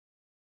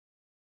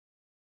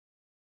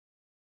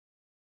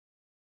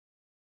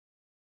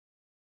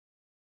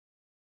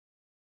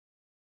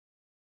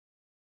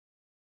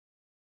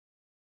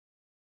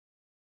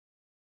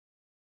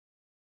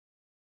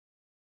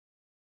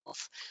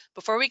health.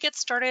 Before we get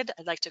started,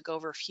 I'd like to go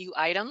over a few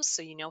items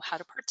so you know how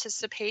to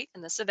participate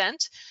in this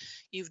event.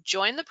 You've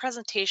joined the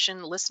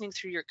presentation listening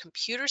through your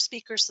computer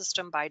speaker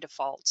system by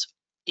default.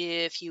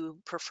 If you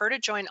prefer to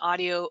join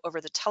audio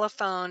over the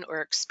telephone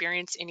or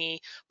experience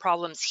any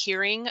problems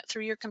hearing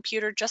through your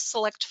computer, just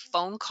select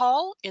phone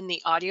call in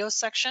the audio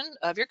section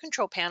of your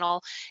control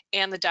panel,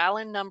 and the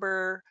dial-in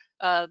number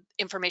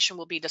information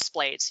will be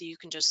displayed. So you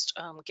can just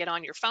get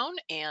on your phone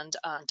and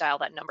dial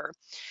that number.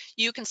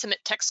 You can submit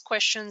text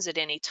questions at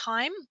any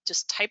time.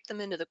 Just type them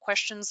into the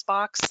questions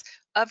box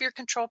of your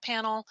control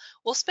panel.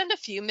 We'll spend a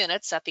few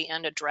minutes at the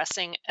end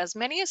addressing as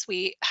many as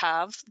we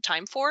have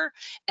time for,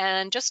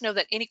 and just know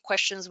that any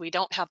questions we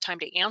don't have time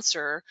to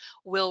answer,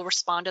 we'll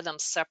respond to them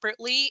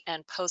separately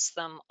and post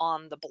them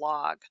on the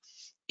blog.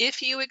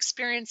 If you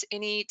experience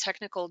any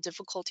technical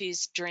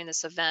difficulties during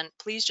this event,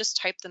 please just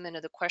type them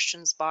into the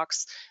questions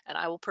box and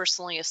I will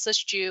personally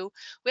assist you.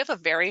 We have a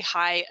very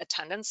high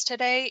attendance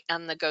today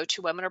and the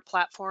GoToWebinar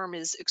platform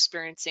is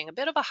experiencing a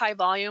bit of a high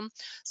volume.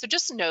 So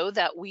just know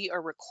that we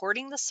are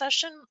recording the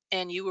session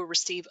and you will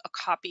receive a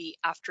copy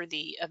after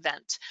the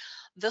event.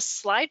 The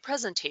slide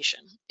presentation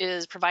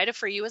is provided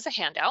for you as a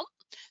handout.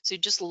 So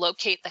you just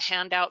locate the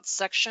handout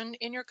section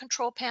in your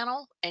control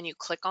panel and you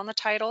click on the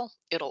title.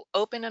 It'll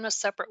open in a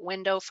separate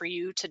window for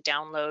you to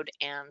download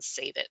and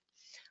save it.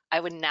 I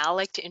would now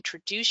like to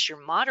introduce your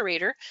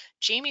moderator,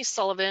 Jamie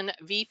Sullivan,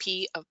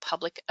 VP of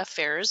Public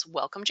Affairs.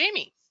 Welcome,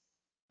 Jamie.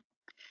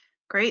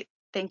 Great,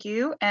 thank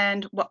you.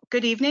 And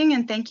good evening,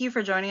 and thank you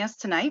for joining us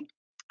tonight.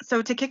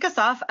 So to kick us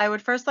off, I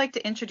would first like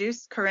to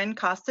introduce Corinne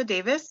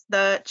Costa-Davis,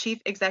 the Chief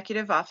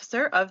Executive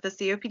Officer of the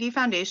COPD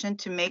Foundation,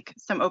 to make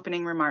some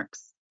opening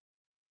remarks.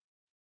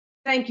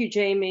 Thank you,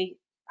 Jamie.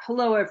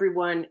 Hello,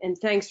 everyone, and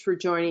thanks for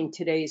joining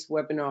today's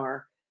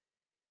webinar.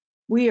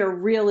 We are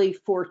really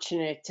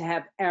fortunate to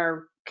have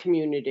our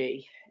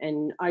community,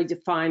 and I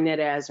define that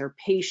as our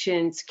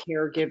patients,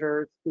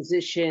 caregivers,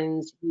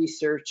 physicians,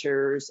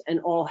 researchers,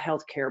 and all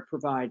healthcare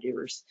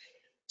providers,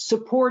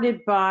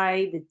 supported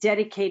by the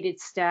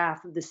dedicated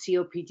staff of the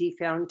COPD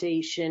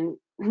Foundation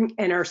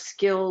and our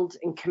skilled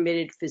and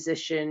committed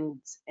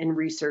physicians and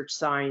research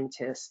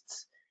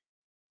scientists.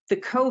 The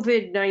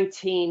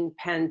COVID-19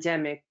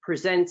 pandemic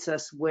presents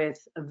us with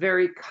a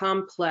very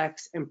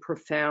complex and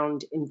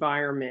profound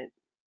environment.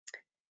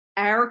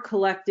 Our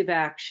collective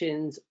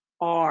actions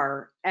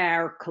are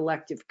our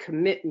collective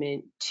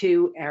commitment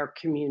to our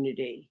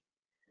community.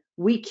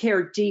 We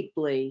care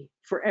deeply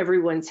for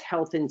everyone's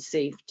health and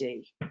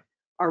safety.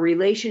 Our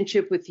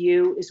relationship with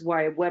you is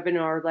why a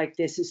webinar like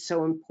this is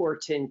so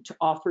important to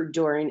offer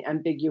during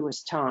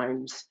ambiguous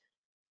times.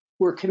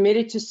 We're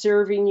committed to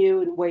serving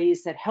you in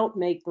ways that help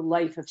make the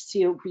life of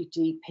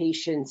COPD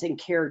patients and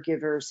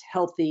caregivers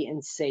healthy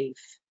and safe.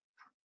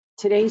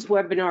 Today's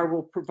webinar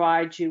will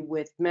provide you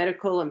with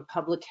medical and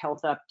public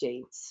health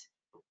updates.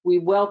 We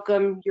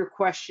welcome your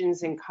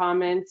questions and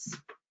comments,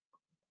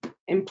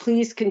 and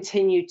please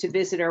continue to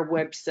visit our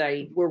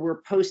website where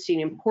we're posting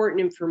important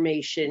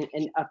information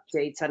and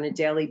updates on a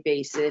daily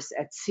basis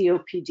at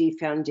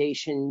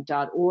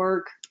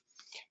copdfoundation.org.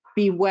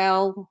 Be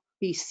well,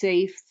 be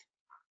safe.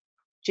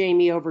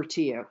 Jamie, over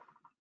to you.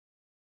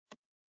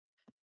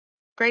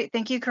 Great,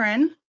 thank you,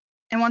 Corinne.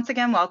 And once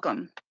again,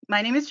 welcome.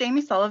 My name is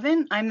Jamie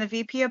Sullivan. I'm the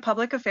VP of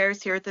Public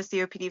Affairs here at the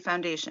COPD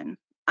Foundation.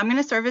 I'm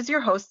going to serve as your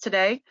host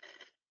today.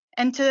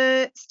 And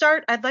to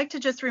start, I'd like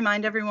to just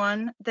remind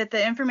everyone that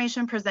the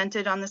information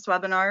presented on this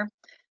webinar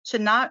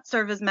should not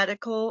serve as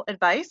medical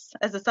advice,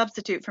 as a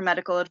substitute for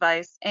medical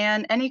advice,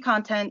 and any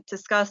content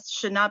discussed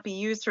should not be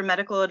used for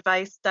medical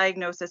advice,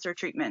 diagnosis, or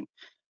treatment.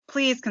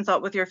 Please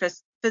consult with your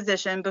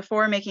physician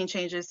before making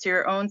changes to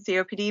your own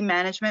COPD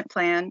management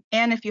plan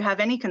and if you have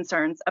any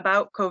concerns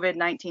about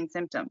COVID-19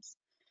 symptoms.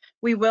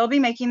 We will be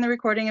making the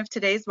recording of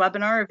today's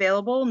webinar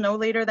available no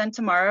later than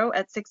tomorrow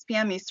at 6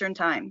 p.m. Eastern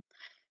Time.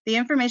 The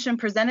information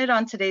presented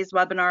on today's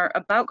webinar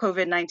about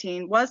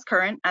COVID-19 was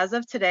current as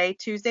of today,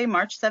 Tuesday,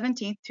 March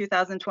 17,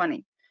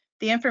 2020.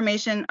 The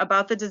information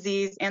about the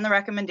disease and the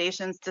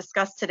recommendations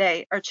discussed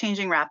today are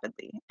changing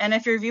rapidly. And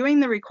if you're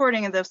viewing the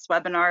recording of this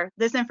webinar,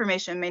 this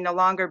information may no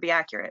longer be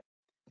accurate.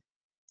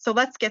 So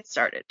let's get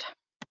started.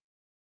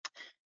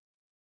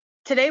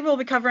 Today we'll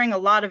be covering a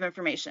lot of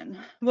information.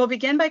 We'll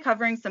begin by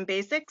covering some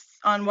basics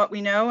on what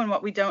we know and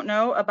what we don't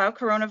know about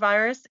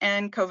coronavirus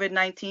and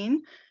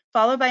COVID-19,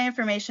 followed by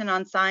information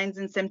on signs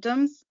and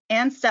symptoms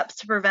and steps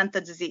to prevent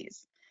the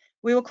disease.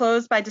 We will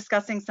close by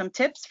discussing some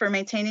tips for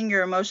maintaining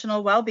your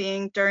emotional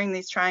well-being during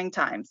these trying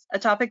times, a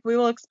topic we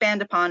will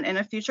expand upon in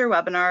a future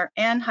webinar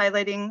and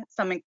highlighting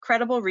some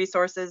incredible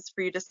resources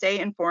for you to stay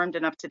informed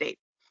and up to date.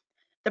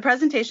 The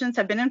presentations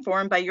have been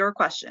informed by your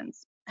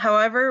questions.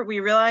 However,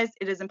 we realize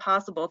it is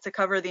impossible to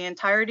cover the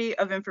entirety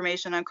of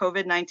information on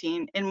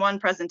COVID-19 in one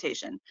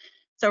presentation.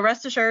 So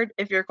rest assured,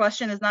 if your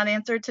question is not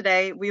answered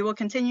today, we will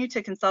continue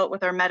to consult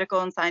with our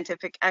medical and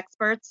scientific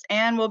experts,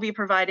 and we'll be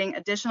providing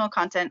additional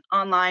content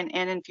online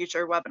and in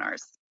future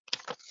webinars.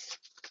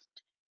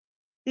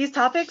 These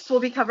topics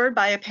will be covered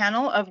by a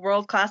panel of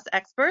world-class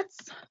experts.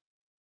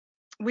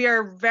 We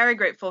are very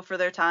grateful for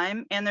their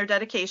time and their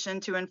dedication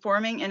to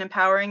informing and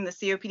empowering the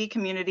COPD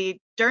community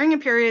during a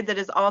period that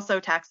is also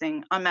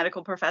taxing on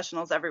medical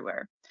professionals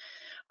everywhere.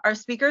 Our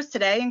speakers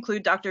today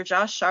include Dr.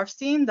 Josh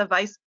Sharfstein, the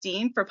Vice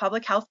Dean for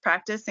Public Health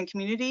Practice and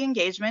Community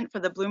Engagement for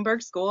the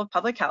Bloomberg School of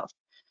Public Health.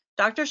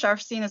 Dr.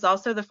 Sharfstein is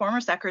also the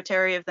former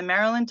secretary of the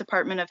Maryland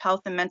Department of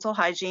Health and Mental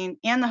Hygiene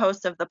and the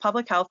host of the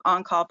Public Health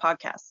On Call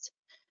podcast.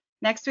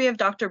 Next, we have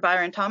Dr.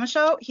 Byron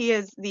Thomashow. He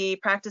is a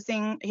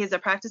practicing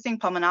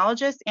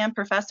pulmonologist and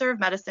professor of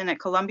medicine at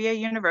Columbia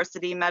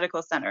University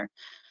Medical Center.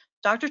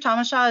 Dr.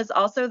 Thomashow is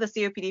also the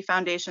COPD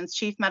Foundation's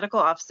chief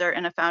medical officer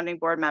and a founding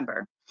board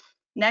member.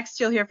 Next,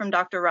 you'll hear from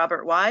Dr.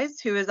 Robert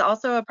Wise, who is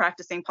also a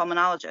practicing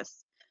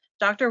pulmonologist.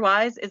 Dr.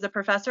 Wise is a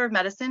professor of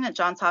medicine at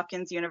Johns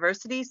Hopkins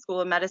University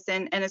School of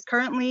Medicine and is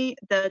currently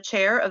the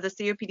chair of the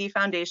COPD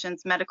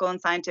Foundation's Medical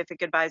and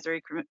Scientific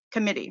Advisory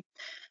Committee.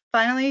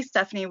 Finally,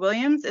 Stephanie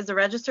Williams is a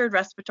registered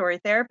respiratory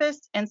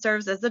therapist and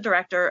serves as the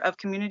director of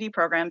community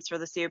programs for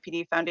the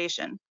COPD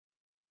Foundation.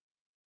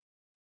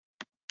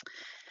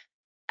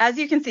 As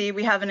you can see,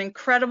 we have an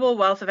incredible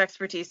wealth of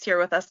expertise here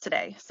with us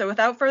today. So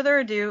without further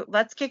ado,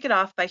 let's kick it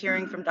off by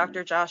hearing from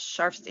Dr. Josh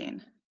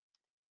Sharfstein.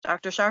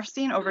 Dr.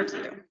 Sharfstein, over to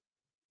you.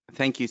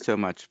 Thank you so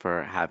much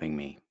for having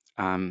me.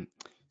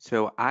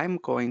 So I'm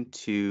going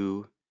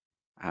to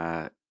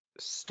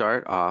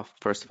start off,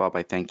 first of all,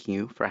 by thanking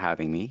you for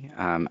having me.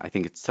 I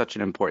think it's such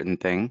an important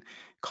thing,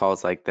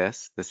 calls like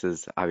this. This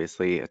is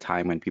obviously a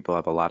time when people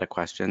have a lot of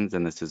questions,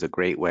 and this is a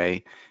great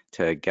way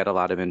to get a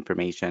lot of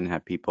information,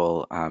 have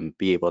people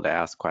be able to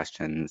ask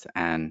questions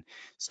and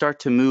start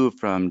to move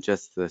from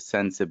just the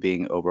sense of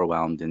being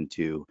overwhelmed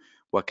into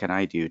what can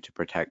I do to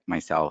protect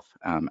myself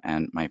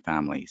and my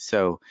family.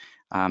 So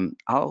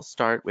I'll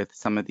start with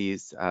some of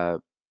these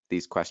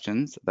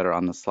questions that are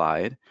on the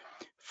slide.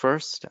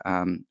 First,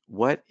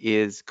 what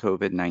is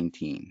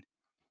COVID-19?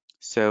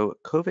 So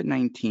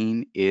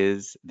COVID-19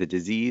 is the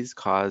disease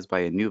caused by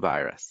a new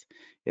virus.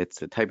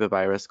 It's a type of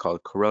virus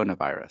called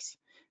coronavirus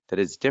that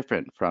is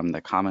different from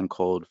the common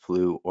cold,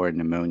 flu, or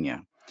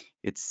pneumonia.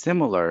 It's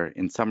similar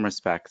in some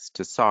respects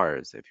to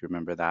SARS, if you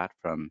remember that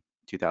from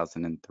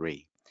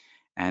 2003.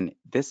 And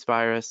this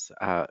virus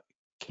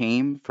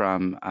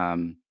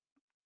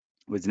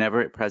was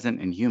never present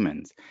in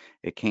humans.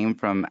 It came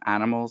from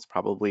animals,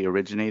 probably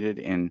originated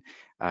in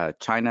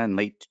China in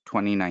late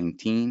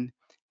 2019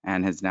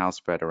 and has now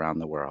spread around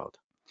the world.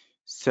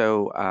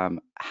 So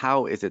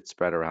how is it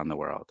spread around the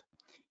world?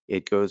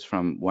 It goes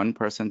from one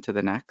person to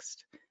the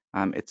next.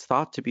 It's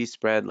thought to be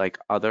spread like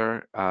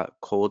other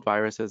cold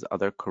viruses,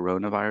 other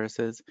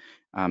coronaviruses,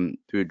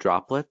 through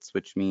droplets,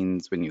 which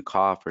means when you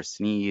cough or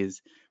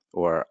sneeze,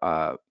 or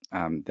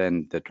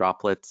then the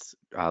droplets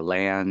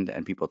land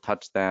and people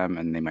touch them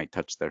and they might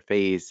touch their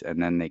face and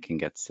then they can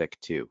get sick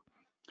too.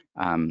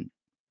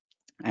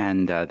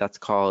 That's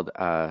called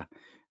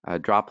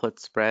droplet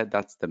spread.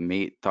 That's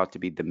thought to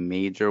be the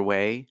major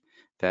way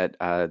that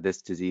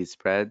this disease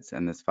spreads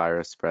and this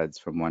virus spreads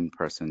from one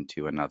person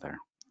to another.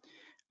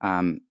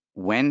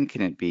 When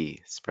can it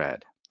be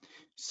spread?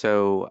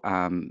 So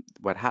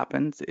what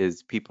happens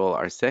is people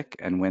are sick,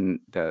 and when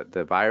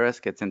the virus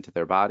gets into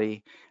their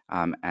body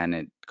and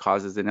it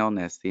causes an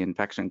illness, the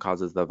infection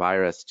causes the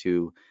virus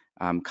to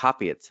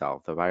copy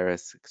itself. The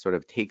virus sort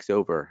of takes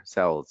over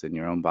cells in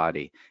your own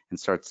body and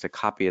starts to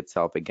copy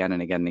itself again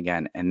and again and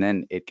again, and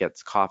then it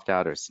gets coughed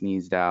out or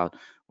sneezed out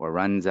or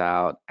runs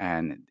out,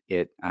 and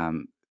it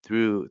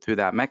through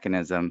that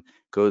mechanism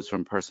goes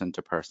from person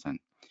to person.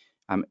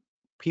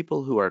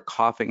 People who are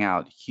coughing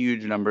out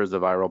huge numbers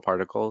of viral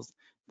particles,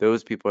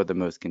 those people are the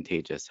most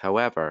contagious.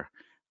 However,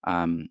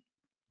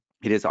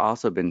 it has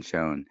also been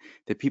shown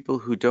that people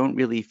who don't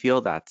really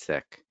feel that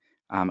sick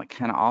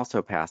can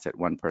also pass it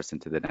one person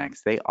to the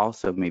next. They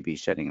also may be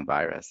shedding a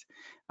virus.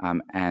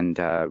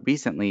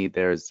 Recently,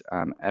 there's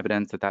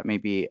evidence that may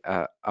be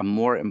a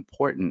more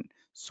important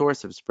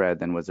source of spread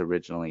than was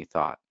originally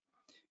thought.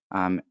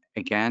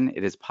 Again,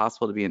 it is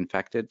possible to be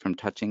infected from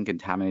touching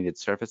contaminated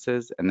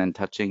surfaces and then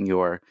touching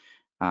your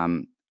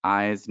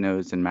eyes,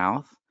 nose, and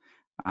mouth,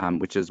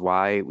 which is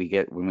why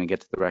when we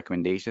get to the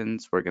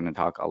recommendations, we're going to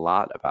talk a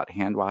lot about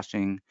hand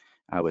washing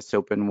with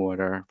soap and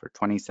water for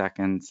 20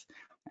 seconds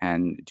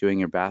and doing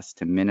your best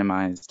to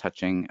minimize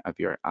touching of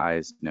your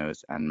eyes,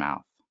 nose, and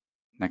mouth.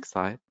 Next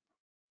slide.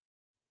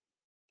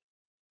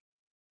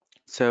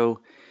 So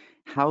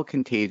how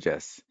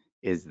contagious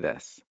is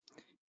this?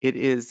 It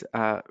is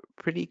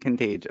pretty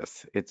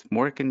contagious. It's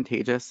more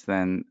contagious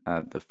than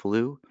the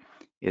flu.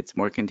 It's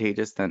more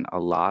contagious than a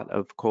lot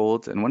of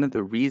colds. And one of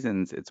the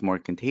reasons it's more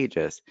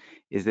contagious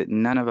is that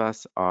none of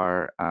us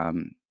are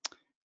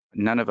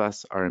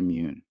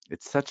immune.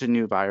 It's such a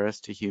new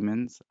virus to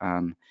humans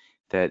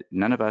that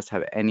none of us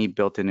have any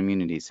built-in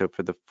immunity. So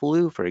for the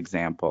flu, for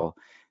example,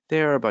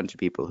 there are a bunch of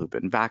people who've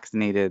been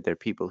vaccinated. There are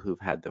people who've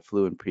had the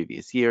flu in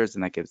previous years,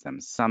 and that gives them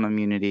some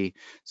immunity.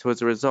 So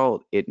as a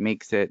result, it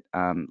makes it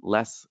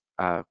less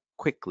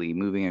quickly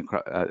moving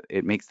across.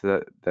 It makes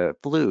the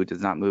flu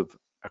does not move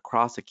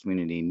across a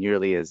community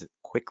nearly as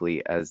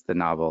quickly as the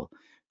novel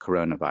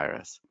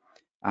coronavirus.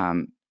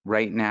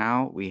 Right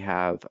now, we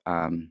have,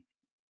 I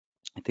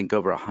think,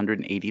 over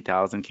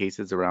 180,000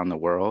 cases around the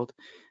world,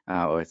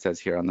 or it says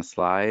here on the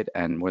slide,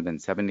 and more than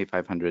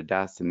 7,500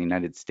 deaths in the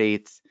United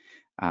States,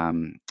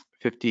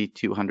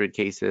 5,200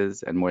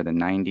 cases and more than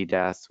 90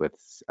 deaths with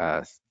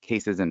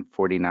cases in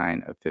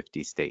 49 of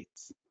 50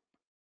 states.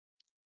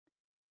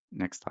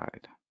 Next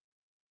slide.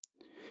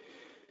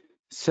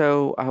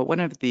 So one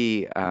of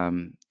the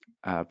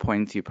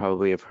points you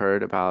probably have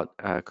heard about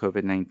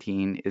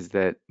COVID-19 is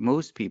that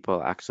most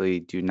people actually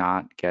do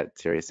not get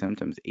serious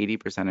symptoms.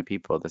 80% of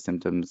people, the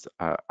symptoms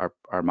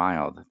are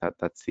mild.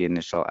 That's the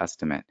initial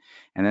estimate.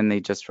 And then they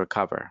just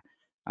recover.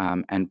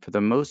 And for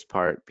the most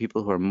part,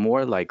 people who are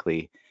more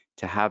likely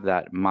to have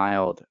that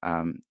mild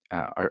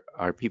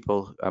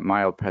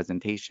mild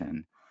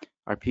presentation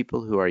are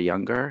people who are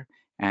younger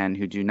and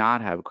who do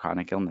not have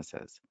chronic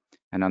illnesses.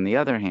 And on the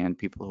other hand,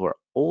 people who are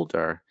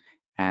older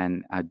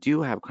and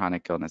do have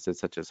chronic illnesses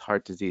such as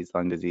heart disease,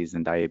 lung disease,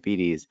 and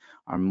diabetes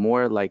are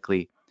more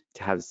likely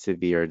to have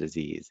severe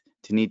disease,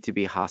 to need to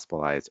be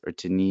hospitalized, or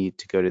to need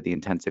to go to the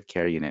intensive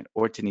care unit,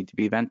 or to need to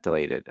be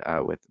ventilated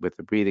with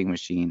a breathing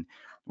machine,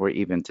 or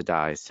even to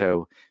die.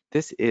 So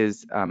this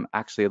is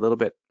actually a little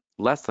bit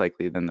less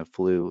likely than the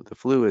flu. The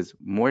flu is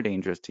more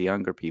dangerous to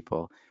younger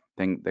people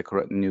than the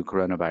new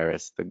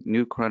coronavirus. The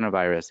new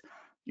coronavirus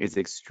is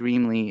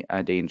extremely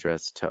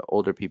dangerous to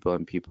older people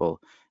and people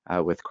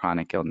with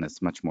chronic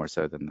illness, much more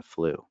so than the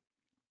flu.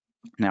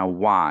 Now,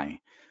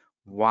 why?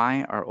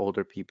 Why are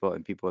older people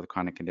and people with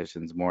chronic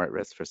conditions more at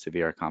risk for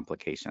severe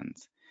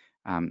complications?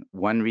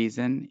 One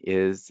reason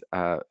is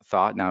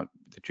thought. Now,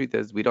 the truth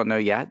is we don't know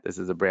yet. This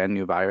is a brand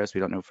new virus.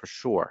 We don't know for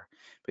sure.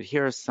 But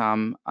here are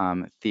some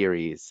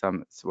theories,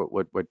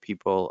 what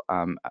people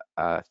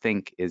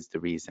think is the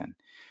reason.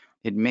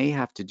 It may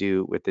have to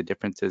do with the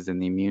differences in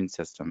the immune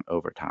system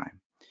over time.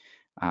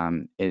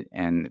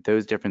 And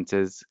those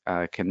differences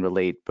can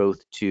relate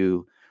both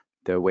to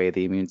the way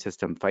the immune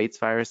system fights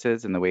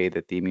viruses and the way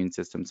that the immune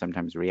system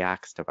sometimes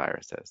reacts to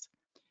viruses.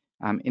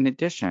 In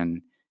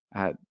addition,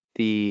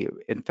 the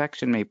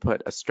infection may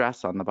put a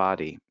stress on the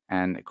body,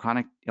 and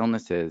chronic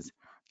illnesses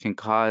can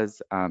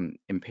cause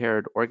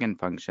impaired organ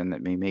function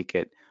that may make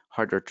it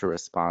harder to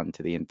respond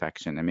to the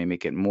infection and may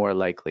make it more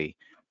likely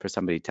for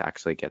somebody to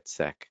actually get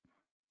sick.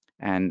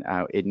 And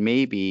it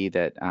may be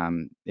that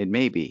other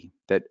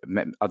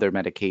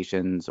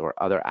medications or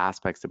other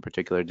aspects of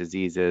particular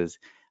diseases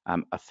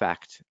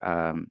affect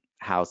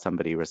how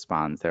somebody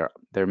responds. There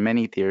are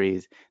many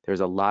theories. There's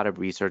a lot of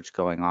research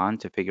going on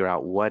to figure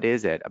out what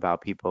is it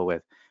about people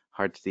with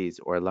heart disease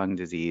or lung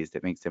disease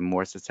that makes them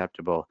more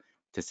susceptible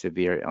to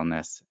severe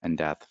illness and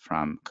death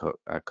from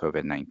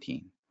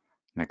COVID-19.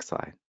 Next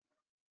slide.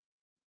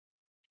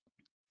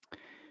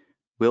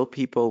 Will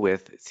people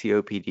with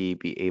COPD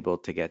be able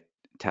to get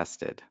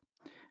tested?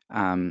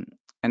 And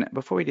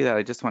before we do that,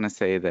 I just want to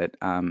say that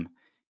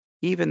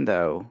even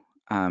though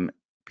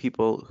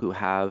people who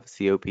have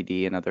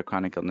COPD and other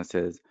chronic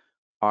illnesses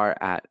are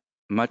at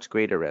much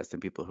greater risk than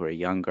people who are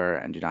younger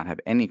and do not have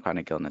any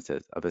chronic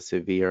illnesses of a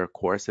severe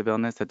course of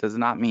illness, that does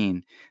not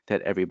mean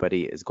that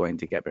everybody is going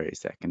to get very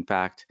sick. In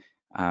fact,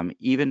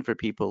 even for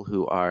people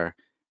who are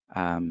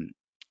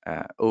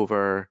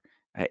over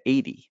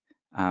 80,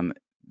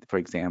 for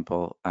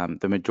example,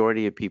 the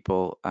majority of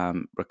people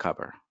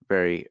recover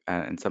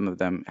and some of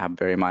them have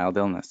very mild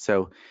illness.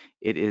 So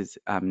it is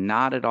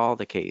not at all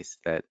the case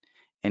that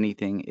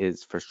anything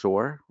is for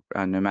sure,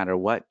 no matter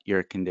what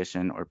your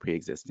condition or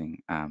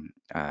pre-existing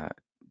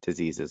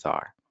diseases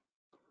are.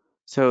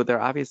 So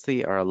there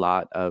obviously are a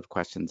lot of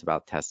questions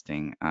about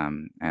testing,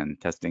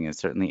 and testing is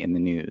certainly in the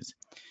news.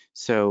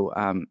 So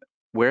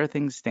where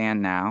things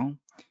stand now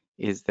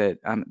is that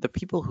the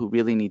people who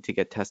really need to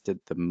get tested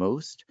the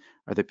most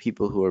are the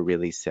people who are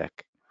really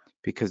sick,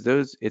 because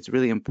it's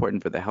really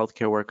important for the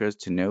healthcare workers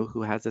to know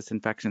who has this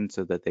infection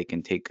so that they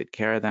can take good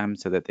care of them,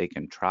 so that they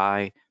can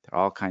try. There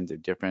are all kinds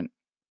of different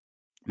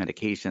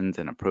medications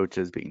and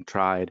approaches being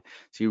tried.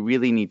 So you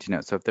really need to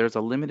know. So if there's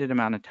a limited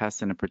amount of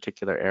tests in a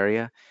particular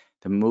area,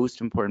 the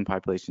most important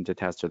population to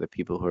test are the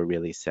people who are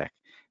really sick.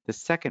 The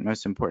second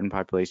most important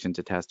population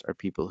to test are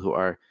people who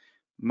are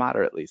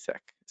moderately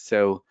sick.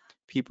 So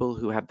people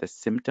who have the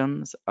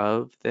symptoms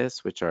of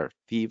this, which are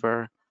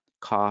fever,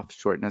 cough,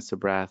 shortness of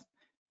breath,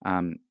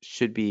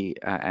 should be,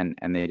 and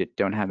they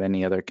don't have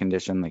any other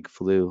condition like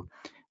flu,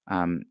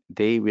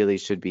 they really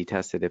should be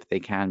tested if they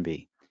can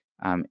be.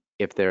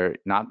 If they're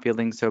not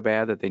feeling so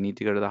bad that they need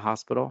to go to the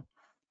hospital,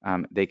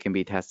 they can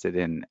be tested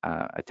in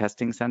a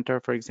testing center,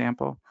 for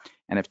example.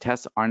 And if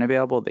tests aren't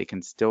available, they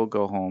can still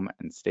go home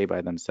and stay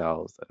by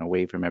themselves and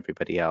away from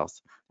everybody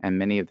else. And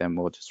many of them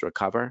will just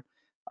recover.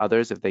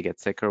 Others, if they get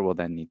sicker, will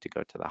then need to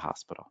go to the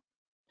hospital.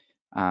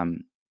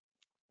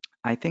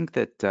 I think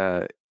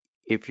that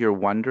if you're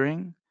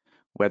wondering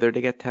whether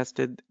to get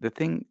tested, the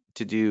thing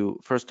to do,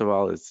 first of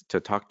all, is to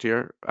talk to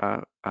your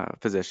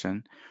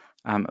physician,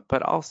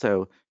 but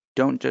also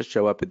don't just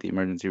show up at the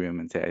emergency room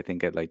and say, I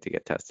think I'd like to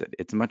get tested.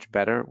 It's much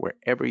better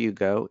wherever you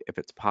go, if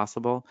it's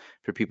possible,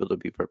 for people to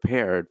be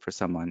prepared for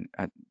someone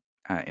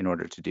in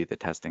order to do the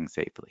testing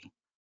safely.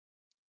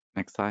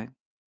 Next slide.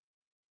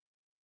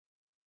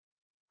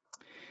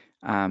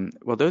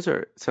 Well, those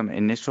are some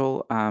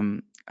initial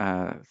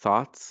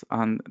thoughts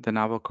on the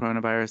novel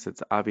coronavirus.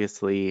 It's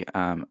obviously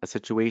a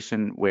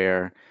situation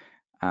where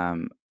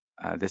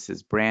this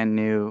is brand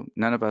new.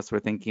 None of us were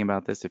thinking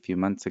about this a few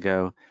months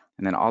ago,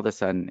 and then all of a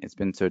sudden it's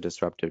been so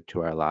disruptive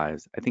to our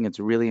lives. I think it's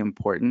really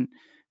important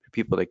for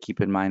people to keep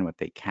in mind what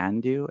they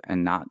can do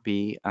and not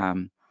be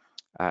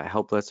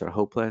helpless or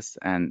hopeless.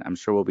 And I'm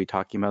sure we'll be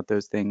talking about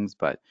those things,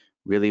 but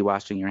really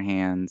washing your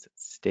hands,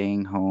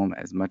 staying home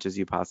as much as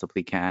you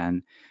possibly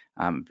can,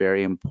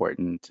 very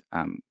important,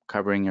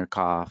 covering your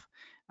cough,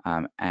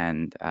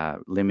 and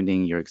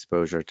limiting your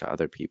exposure to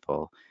other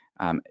people,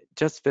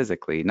 just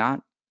physically,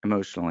 not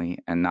emotionally,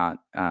 and not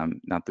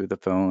through the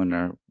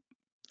phone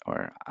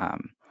or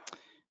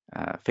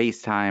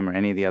FaceTime or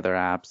any of the other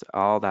apps.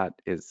 All that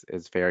is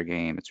fair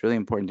game. It's really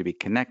important to be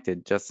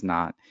connected, just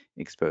not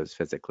exposed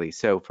physically.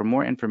 So for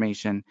more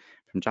information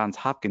from Johns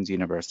Hopkins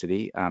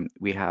University,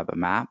 we have a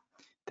map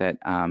that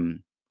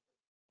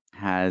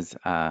has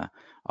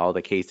all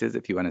the cases,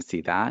 if you want to see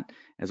that,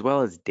 as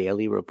well as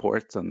daily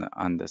reports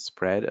on the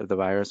spread of the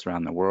virus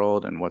around the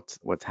world and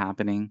what's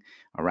happening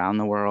around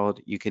the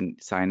world. You can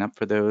sign up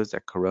for those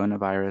at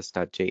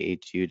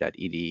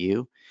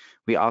coronavirus.jhu.edu.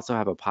 We also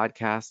have a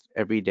podcast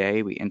every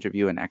day. We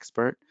interview an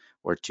expert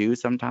or two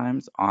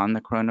sometimes on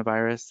the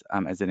coronavirus.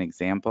 As an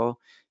example,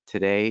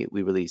 today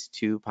we released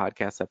 2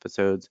 podcast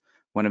episodes.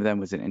 One of them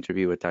was an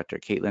interview with Dr.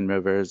 Caitlin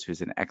Rivers,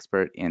 who's an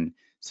expert in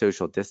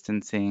social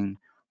distancing,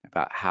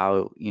 about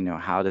how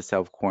to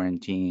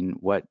self-quarantine,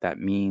 what that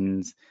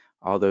means,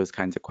 all those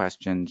kinds of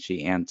questions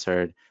she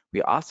answered.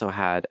 We also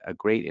had a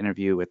great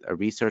interview with a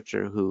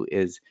researcher who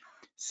is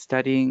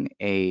studying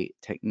a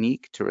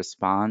technique to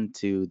respond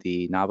to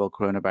the novel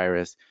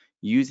coronavirus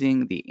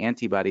using the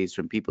antibodies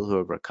from people who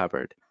have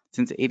recovered.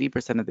 Since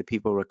 80% of the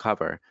people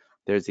recover,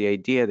 there's the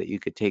idea that you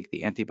could take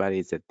the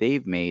antibodies that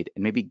they've made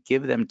and maybe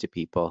give them to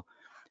people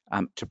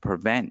to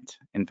prevent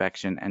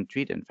infection and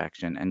treat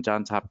infection. And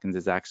Johns Hopkins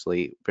is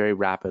actually very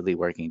rapidly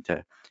working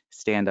to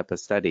stand up a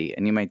study.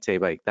 And you might say,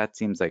 like, that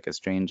seems like a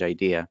strange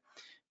idea.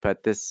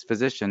 But this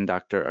physician,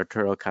 Dr.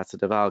 Arturo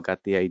Casadevall,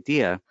 got the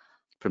idea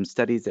from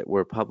studies that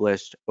were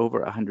published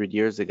over 100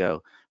 years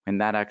ago, when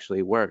that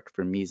actually worked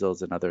for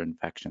measles and other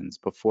infections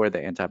before the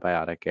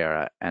antibiotic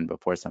era and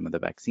before some of the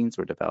vaccines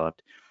were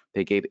developed.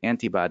 They gave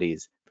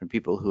antibodies from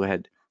people who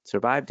had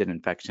survived an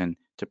infection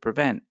to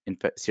prevent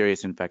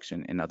serious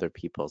infection in other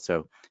people.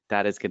 So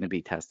that is going to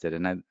be tested.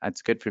 And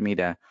it's good for me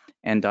to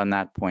end on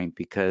that point,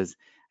 because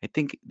I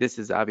think this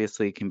is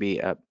obviously can be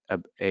a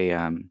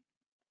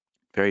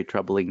very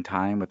troubling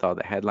time with all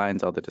the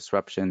headlines, all the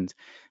disruptions,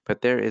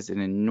 but there is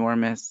an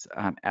enormous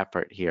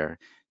effort here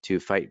to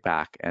fight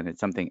back, and it's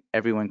something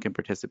everyone can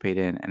participate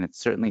in, and it's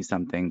certainly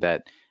something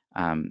that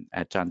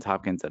at Johns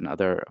Hopkins and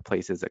other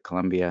places at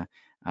Columbia,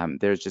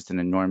 there's just an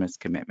enormous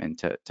commitment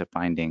to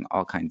finding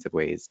all kinds of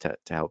ways to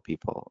help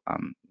people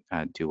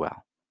do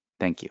well.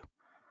 Thank you.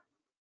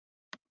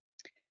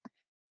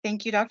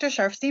 Thank you, Dr.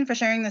 Sharfstein, for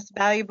sharing this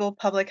valuable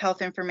public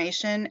health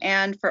information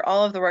and for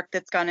all of the work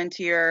that's gone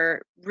into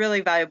your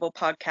really valuable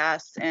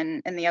podcasts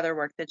and the other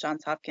work that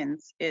Johns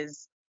Hopkins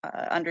is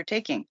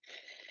undertaking.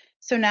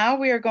 So now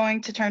we are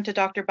going to turn to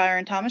Dr.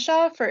 Byron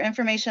Thomashow for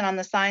information on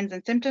the signs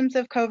and symptoms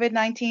of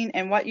COVID-19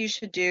 and what you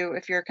should do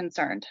if you're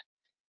concerned.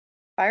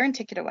 Byron,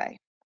 take it away.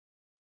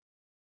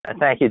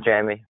 Thank you,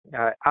 Jamie.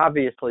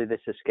 Obviously,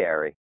 this is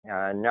scary,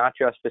 not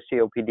just for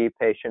COPD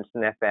patients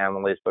and their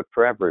families, but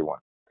for everyone.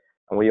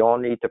 And we all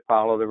need to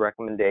follow the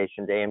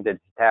recommendations aimed at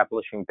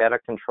establishing better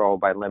control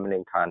by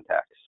limiting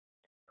contacts.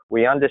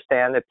 We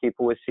understand that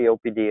people with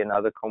COPD and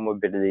other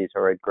comorbidities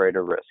are at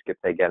greater risk if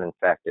they get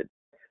infected.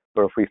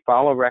 But if we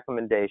follow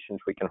recommendations,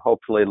 we can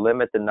hopefully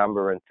limit the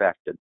number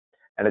infected.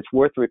 And it's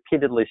worth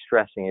repeatedly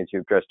stressing, as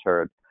you've just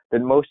heard,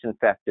 that most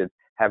infected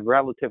have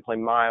relatively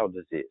mild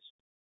disease.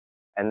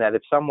 And that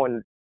if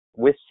someone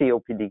with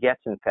COPD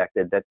gets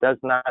infected, that does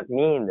not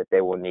mean that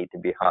they will need to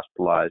be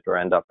hospitalized or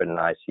end up in an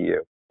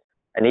ICU.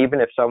 And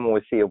even if someone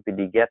with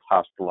COPD gets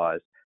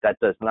hospitalized, that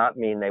does not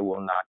mean they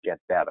will not get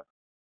better.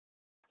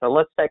 So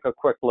let's take a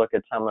quick look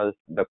at some of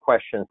the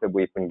questions that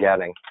we've been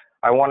getting.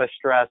 I want to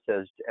stress,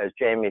 as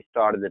Jamie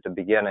started at the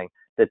beginning,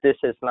 that this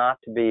is not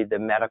to be the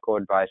medical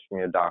advice from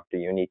your doctor.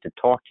 You need to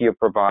talk to your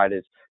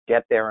providers,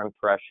 get their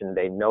impression.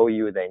 They know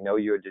you, they know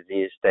your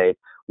disease state.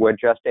 We're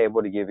just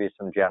able to give you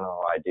some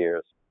general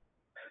ideas.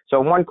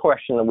 So one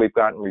question that we've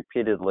gotten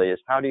repeatedly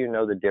is, how do you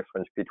know the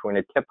difference between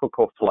a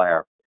typical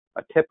flare,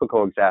 a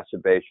typical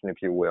exacerbation,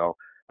 if you will,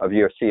 of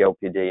your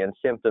COPD and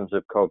symptoms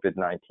of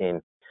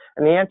COVID-19?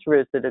 And the answer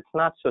is that it's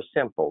not so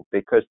simple,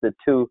 because the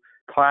two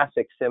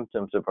classic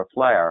symptoms of a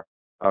flare,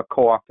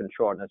 cough and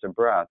shortness of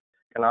breath,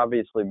 can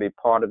obviously be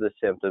part of the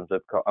symptoms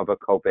of a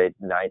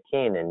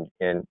COVID-19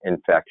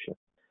 infection.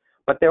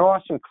 But there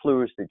are some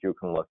clues that you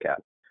can look at.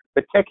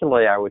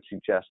 Particularly, I would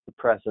suggest the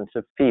presence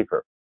of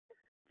fever.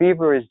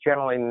 Fever is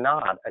generally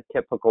not a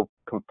typical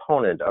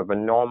component of a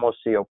normal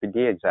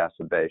COPD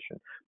exacerbation,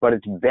 but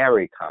it's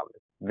very common,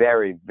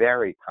 very,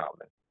 very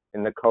common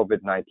in the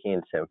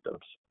COVID-19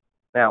 symptoms.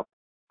 Now,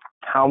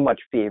 how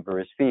much fever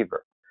is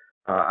fever?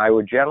 I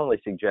would generally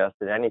suggest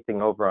that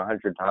anything over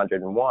 100 to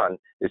 101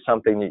 is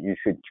something that you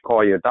should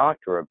call your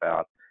doctor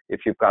about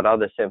if you've got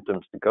other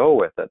symptoms to go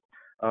with it.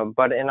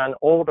 But in an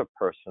older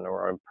person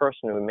or a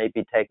person who may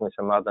be taking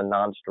some other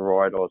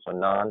non-steroidals or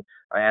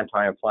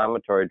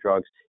non-anti-inflammatory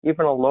drugs,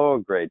 even a lower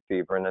grade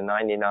fever in the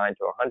 99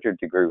 to 100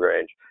 degree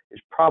range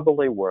is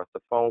probably worth a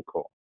phone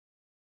call.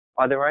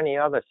 Are there any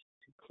other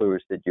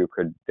clues that you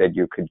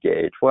could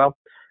gauge? Well,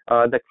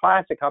 the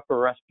classic upper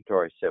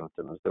respiratory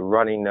symptoms, the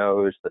runny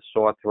nose, the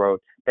sore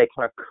throat, they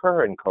can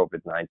occur in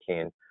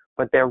COVID-19,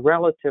 but they're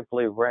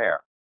relatively rare.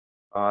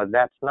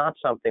 That's not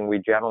something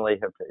we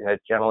has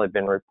generally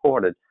been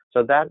reported,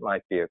 so that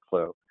might be a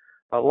clue.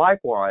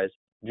 Likewise,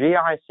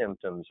 GI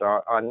symptoms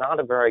are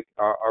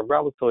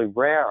relatively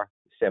rare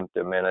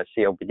symptom in a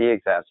COPD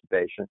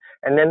exacerbation,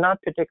 and they're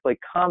not particularly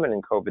common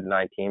in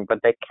COVID-19, but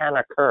they can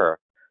occur.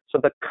 So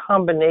the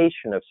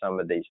combination of some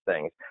of these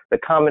things, the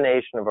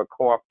combination of a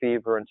cough,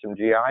 fever, and some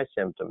GI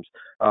symptoms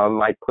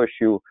might push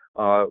you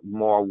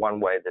more one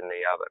way than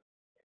the other.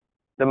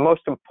 The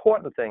most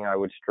important thing I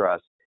would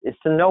stress is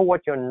to know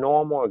what your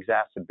normal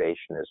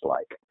exacerbation is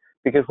like,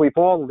 because we've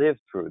all lived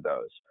through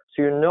those,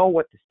 so you know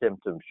what the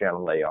symptoms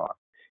generally are.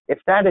 If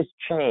that has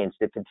changed,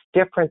 if it's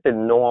different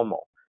than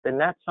normal, then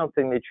that's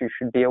something that you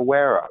should be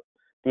aware of.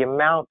 The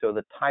amount or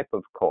the type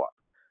of cough,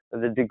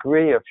 the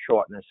degree of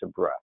shortness of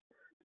breath,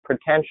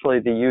 potentially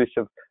the use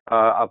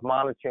of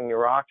monitoring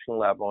your oxygen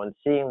level and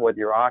seeing whether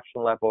your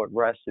oxygen level at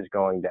rest is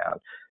going down,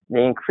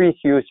 the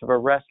increased use of a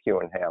rescue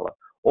inhaler.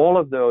 All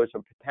of those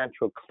are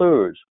potential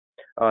clues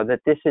that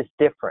this is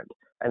different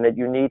and that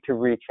you need to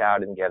reach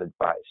out and get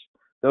advice.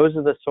 Those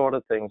are the sort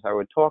of things I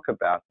would talk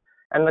about.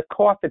 And the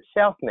cough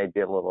itself may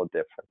be a little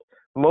different.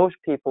 Most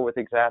people with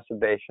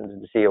exacerbations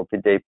in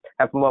COPD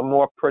have a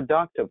more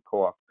productive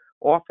cough.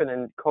 Often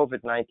in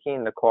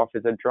COVID-19, the cough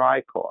is a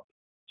dry cough.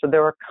 So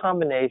there are a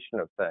combination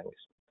of things.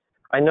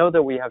 I know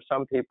that we have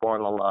some people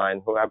on the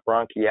line who have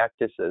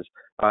bronchiectasis,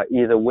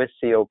 either with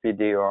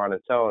COPD or on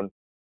its own.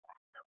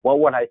 What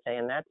would I say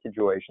in that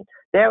situation?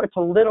 There, it's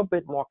a little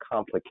bit more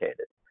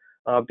complicated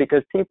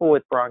because people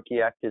with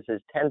bronchiectasis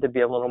tend to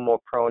be a little more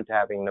prone to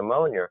having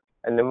pneumonia,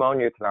 and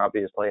pneumonia can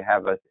obviously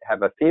have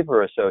a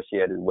fever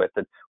associated with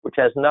it, which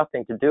has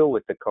nothing to do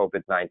with the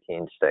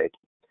COVID-19 state.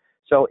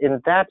 So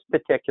in that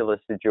particular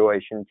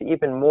situation, it's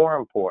even more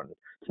important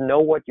to know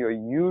what your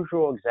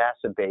usual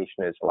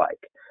exacerbation is like.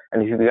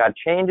 And if you've got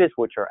changes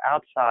which are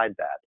outside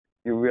that,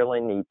 you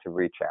really need to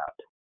reach out.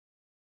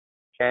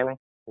 Jamie?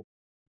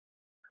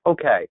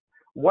 Okay,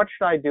 what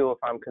should I do if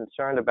I'm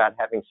concerned about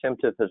having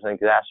symptoms as an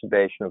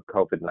exacerbation of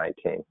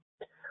COVID-19?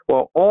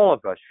 Well, all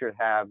of us should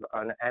have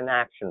an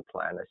action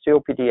plan, a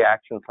COPD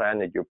action plan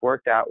that you've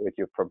worked out with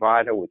your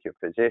provider, with your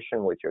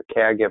physician, with your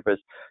caregivers,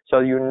 so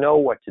you know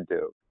what to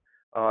do.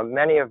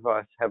 Many of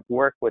us have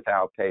worked with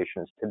our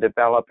patients to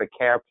develop a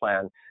care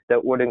plan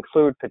that would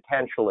include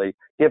potentially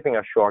giving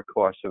a short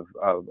course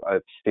of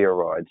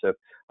steroids, of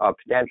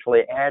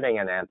potentially adding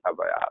an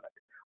antibiotic.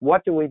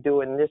 What do we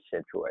do in this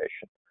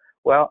situation?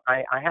 Well,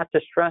 I have to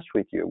stress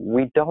with you,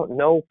 we don't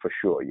know for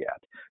sure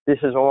yet. This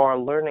is all a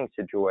learning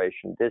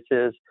situation. This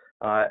is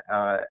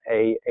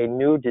a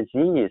new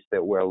disease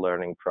that we're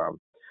learning from.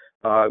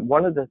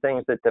 One of the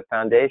things that the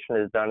foundation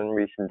has done in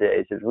recent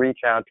days is reach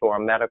out to our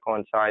medical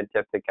and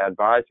scientific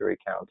advisory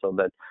council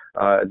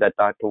that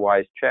Dr.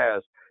 Weiss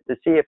chairs to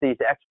see if these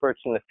experts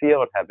in the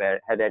field have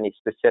had any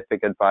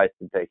specific advice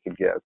that they could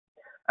give.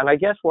 And I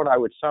guess what I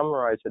would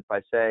summarize it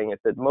by saying is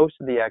that most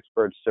of the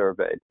experts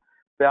surveyed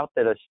felt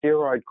that a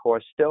steroid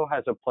course still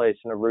has a place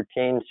in a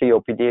routine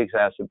COPD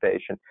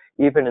exacerbation,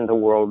 even in the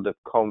world of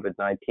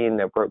COVID-19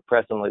 that we're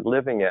presently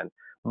living in.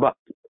 But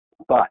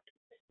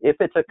if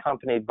it's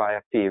accompanied by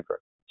a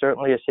fever,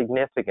 certainly a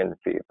significant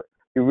fever,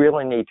 you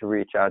really need to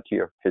reach out to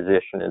your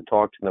physician and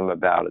talk to them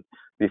about it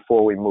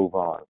before we move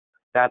on.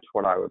 That's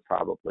what I would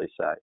probably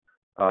say.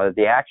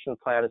 The action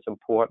plan is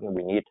important.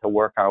 We need to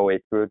work our way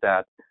through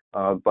that,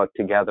 but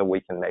together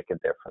we can make a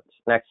difference.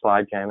 Next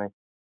slide, Jamie.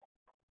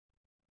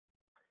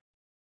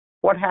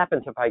 What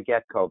happens if I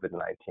get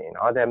COVID-19?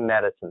 Are there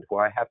medicines? Will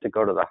I have to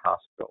go to the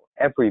hospital?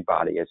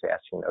 Everybody is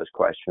asking those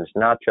questions,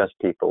 not just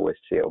people with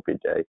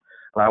COPD. And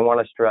I want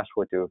to stress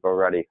what you've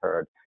already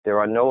heard. There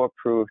are no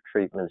approved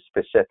treatments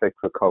specific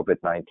for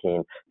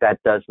COVID-19.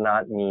 That does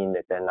not mean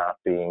that they're not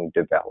being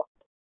developed.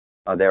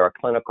 There are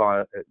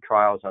clinical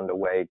trials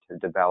underway to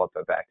develop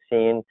a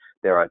vaccine.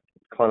 There are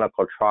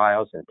clinical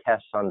trials and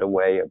tests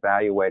underway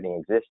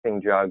evaluating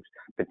existing drugs,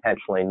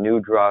 potentially new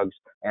drugs,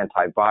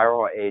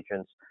 antiviral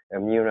agents,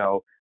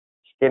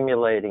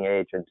 immunostimulating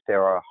agents.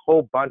 There are a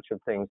whole bunch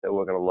of things that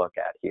we're going to look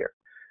at here.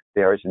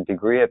 There is a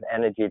degree of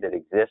energy that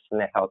exists in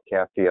the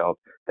healthcare field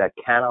that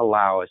can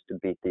allow us to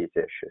beat these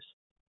issues.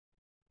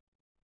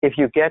 If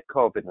you get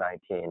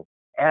COVID-19,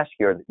 ask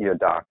your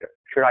doctor,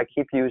 should I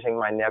keep using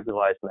my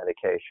nebulized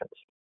medications?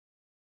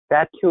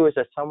 That too is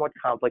a somewhat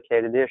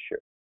complicated issue.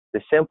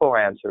 The simple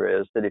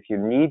answer is that if you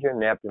need your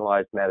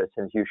nebulized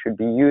medicines, you should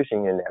be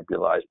using your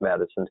nebulized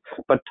medicines,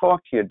 but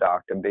talk to your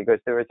doctor, because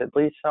there is at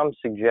least some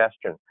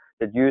suggestion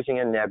that using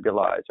a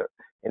nebulizer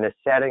in a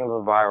setting of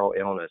a viral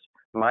illness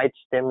might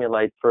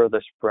stimulate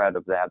further spread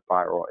of that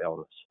viral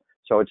illness.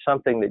 So it's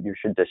something that you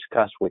should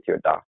discuss with your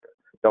doctor.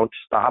 Don't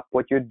stop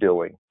what you're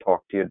doing.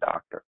 Talk to your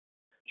doctor.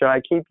 Should I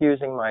keep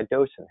using my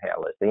dose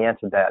inhalers? The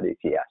answer to that is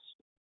yes.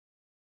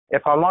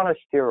 If I'm on a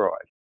steroid,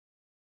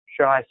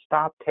 should I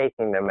stop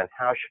taking them, and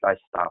how should I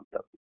stop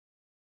them?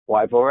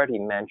 Well, I've already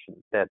mentioned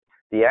that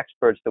the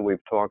experts that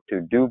we've talked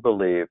to do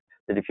believe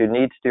that if you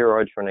need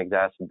steroids for an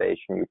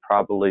exacerbation, you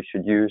probably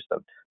should use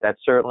them. That's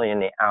certainly in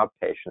the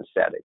outpatient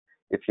setting.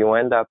 If you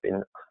end up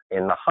in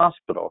the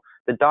hospital,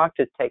 the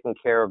doctors taking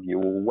care of you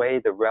will weigh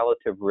the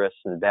relative risks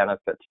and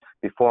benefits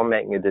before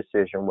making a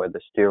decision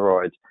whether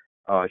steroids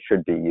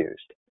should be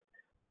used.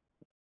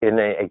 In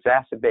an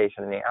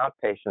exacerbation in the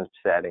outpatient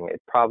setting,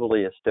 it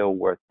probably is still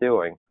worth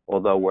doing,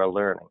 although we're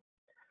learning.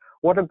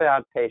 What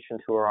about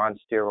patients who are on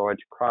steroids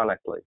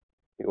chronically?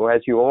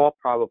 As you all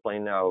probably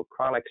know,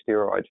 chronic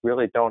steroids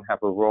really don't have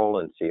a role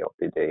in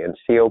COPD. In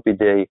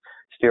COPD,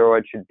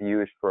 steroids should be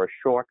used for a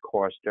short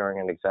course during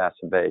an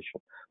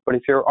exacerbation. But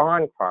if you're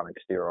on chronic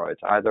steroids,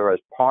 either as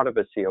part of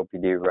a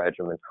COPD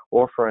regimen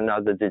or for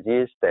another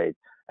disease state,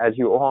 as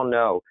you all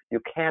know, you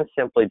can't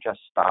simply just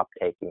stop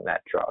taking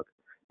that drug.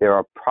 There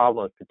are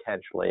problems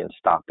potentially in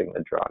stopping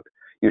the drug.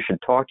 You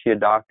should talk to your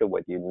doctor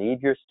whether you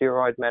need your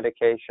steroid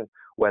medication,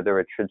 whether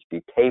it should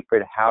be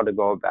tapered, how to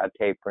go about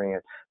tapering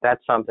it.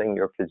 That's something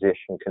your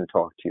physician can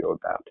talk to you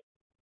about.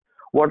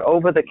 What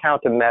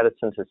over-the-counter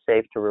medicines are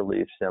safe to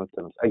relieve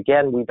symptoms?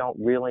 Again, we don't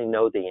really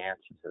know the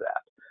answer to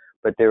that.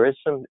 But there is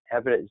some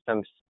evidence,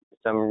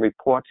 some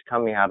reports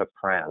coming out of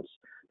France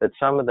that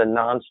some of the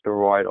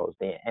non-steroidals,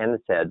 the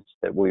NSAIDs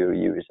that we were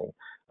using,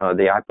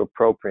 the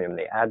ibupropium,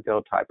 the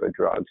Advil type of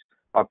drugs,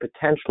 are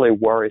potentially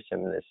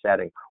worrisome in this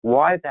setting.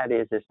 Why that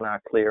is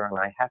not clear, and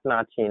I have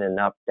not seen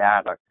enough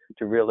data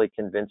to really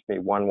convince me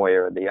one way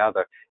or the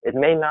other. It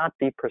may not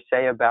be per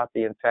se about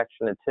the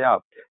infection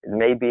itself. It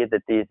may be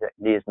that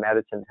these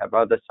medicines have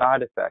other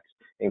side effects,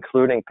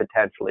 including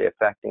potentially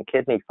affecting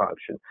kidney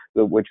function,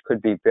 which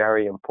could be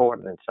very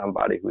important in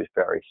somebody who's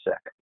very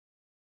sick.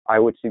 I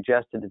would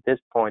suggest that at this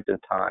point in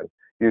time,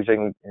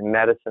 using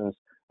medicines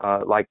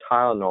like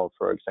Tylenol,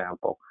 for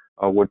example,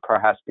 would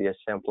perhaps be a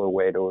simpler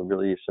way to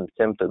relieve some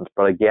symptoms.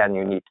 But again,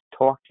 you need to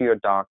talk to your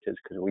doctors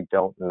because we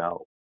don't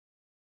know.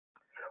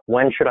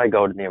 When should I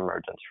go to the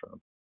emergency room?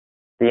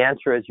 The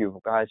answer, as you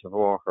guys have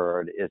all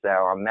heard, is that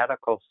our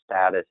medical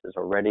status is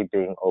already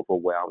being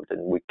overwhelmed,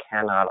 and we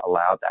cannot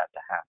allow that to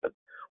happen.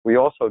 We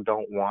also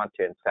don't want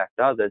to infect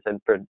others,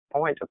 and for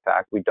point of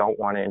fact, we don't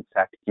want to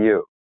infect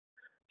you.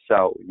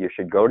 So you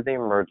should go to the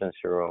emergency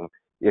room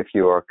if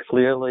you are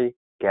clearly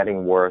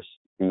getting worse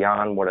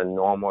beyond what a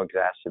normal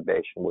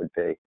exacerbation would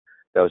be.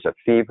 Those are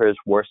fevers,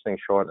 worsening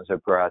shortness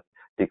of breath,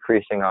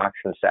 decreasing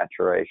oxygen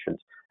saturations.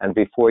 And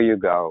before you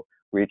go,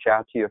 reach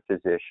out to your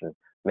physician,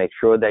 make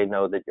sure they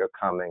know that you're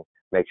coming,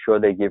 make sure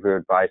they give you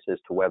advice as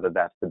to whether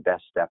that's the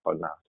best step or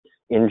not.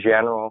 In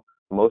general,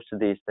 most of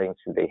these things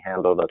can be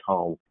handled at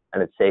home,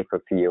 and it's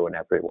safer for you and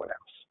everyone else.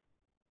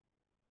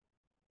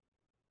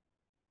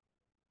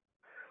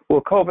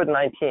 Will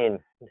COVID-19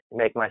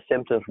 make my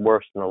symptoms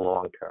worse in the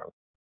long term?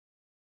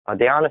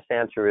 The honest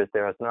answer is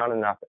there is not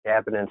enough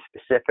evidence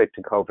specific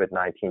to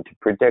COVID-19 to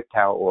predict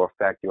how it will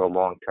affect your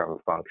long-term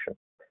function.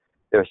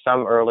 There's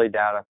some early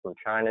data from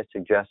China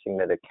suggesting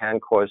that it can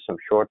cause some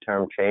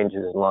short-term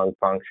changes in lung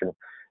function.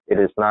 It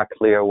is not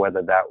clear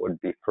whether that would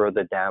be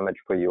further damage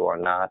for you or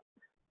not.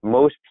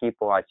 Most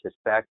people, I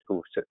suspect,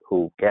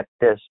 who get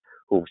this,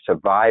 who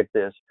survive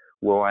this,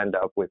 will end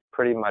up with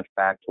pretty much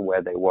back to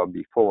where they were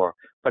before.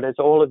 But as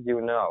all of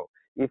you know,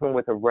 even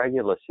with a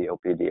regular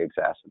COPD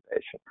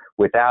exacerbation,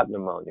 without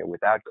pneumonia,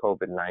 without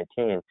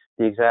COVID-19,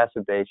 the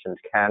exacerbations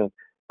can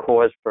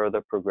cause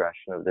further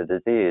progression of the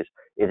disease.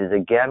 It is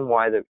again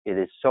why it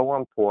is so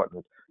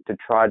important to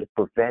try to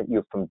prevent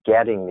you from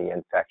getting the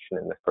infection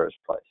in the first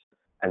place.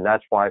 And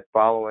that's why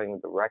following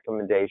the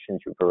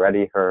recommendations you've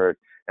already heard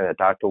and that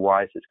Dr.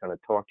 Weiss is going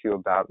to talk to you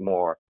about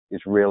more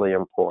is really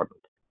important.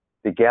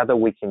 Together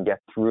we can get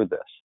through this.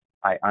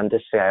 I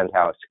understand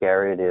how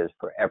scary it is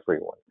for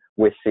everyone,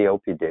 with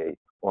COPD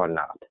or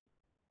not.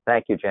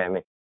 Thank you,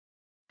 Jamie.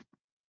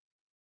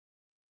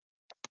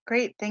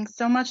 Great. Thanks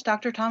so much,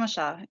 Dr.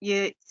 Thomashow.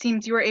 It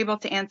seems you were able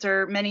to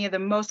answer many of the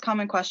most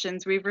common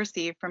questions we've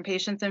received from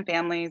patients and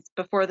families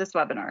before this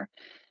webinar.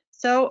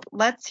 So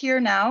let's hear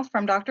now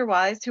from Dr.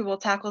 Weiss, who will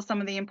tackle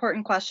some of the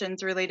important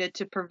questions related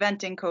to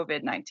preventing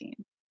COVID-19.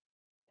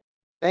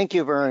 Thank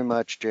you very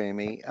much,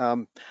 Jamie.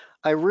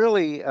 I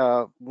really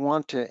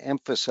want to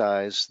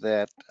emphasize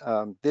that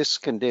this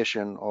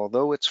condition,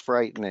 although it's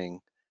frightening,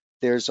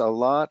 there's a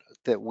lot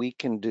that we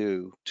can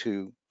do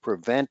to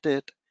prevent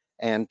it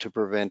and to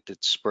prevent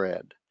its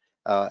spread.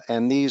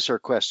 And these are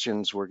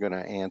questions we're going to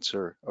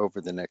answer over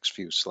the next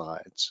few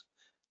slides.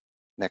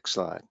 Next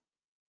slide.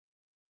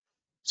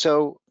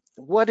 So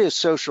what is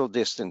social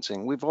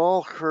distancing? We've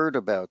all heard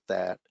about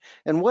that.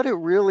 And what it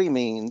really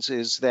means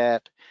is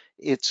that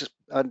it's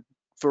a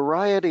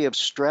variety of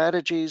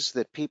strategies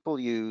that people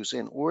use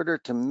in order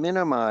to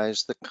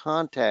minimize the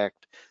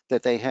contact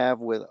that they have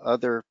with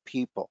other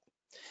people.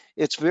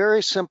 It's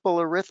very simple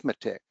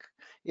arithmetic.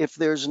 If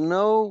there's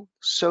no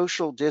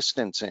social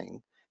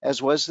distancing,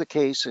 as was the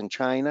case in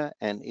China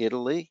and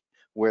Italy,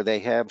 where they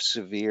have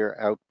severe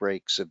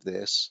outbreaks of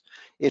this,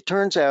 it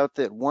turns out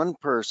that one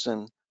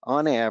person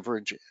on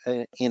average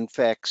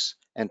infects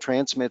and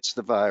transmits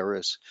the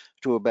virus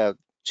to about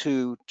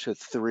 2 to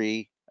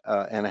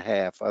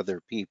 3.5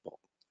 other people.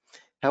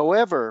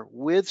 However,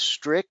 with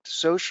strict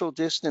social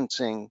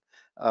distancing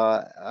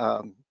uh,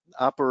 um,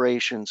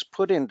 operations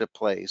put into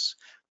place,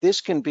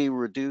 this can be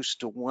reduced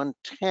to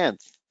 1/10,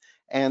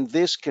 and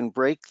this can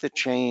break the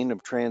chain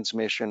of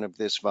transmission of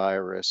this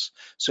virus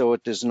so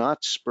it does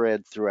not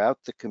spread throughout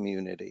the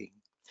community.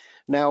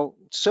 Now,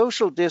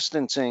 social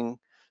distancing,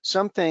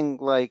 something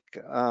like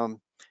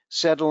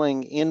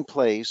settling in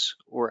place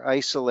or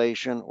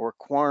isolation or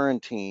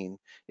quarantine,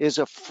 is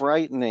a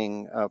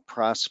frightening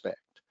prospect.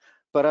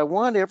 But I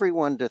want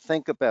everyone to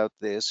think about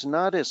this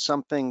not as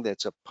something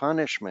that's a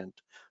punishment,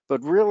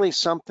 but really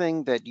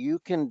something that you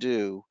can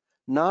do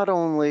not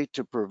only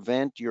to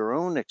prevent your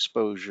own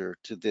exposure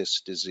to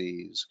this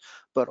disease,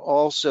 but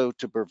also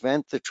to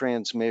prevent the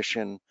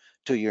transmission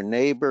to your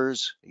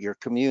neighbors, your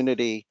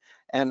community,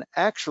 and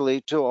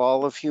actually to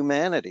all of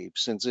humanity,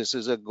 since this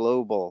is a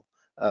global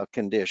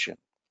condition.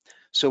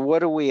 So what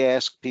do we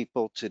ask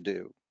people to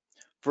do?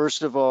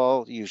 First of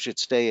all, you should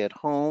stay at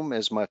home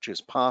as much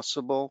as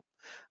possible.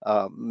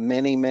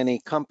 Many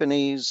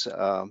companies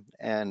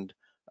and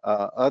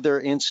other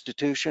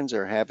institutions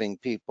are having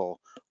people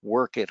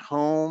work at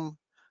home.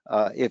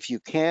 If you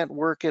can't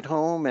work at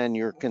home and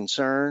you're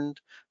concerned,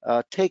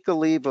 take a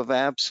leave of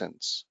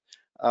absence.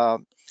 Uh,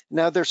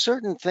 Now, there's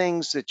certain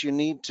things that you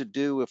need to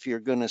do if you're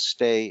going to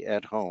stay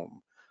at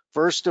home.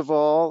 First of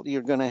all,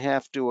 you're going to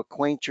have to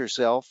acquaint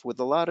yourself with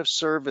a lot of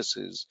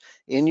services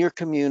in your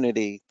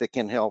community that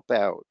can help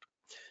out.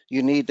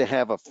 You need to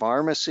have a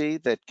pharmacy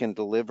that can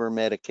deliver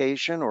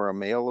medication or a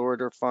mail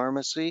order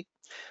pharmacy.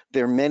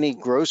 There are many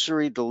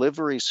grocery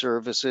delivery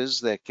services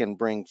that can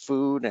bring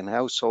food and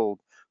household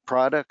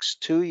products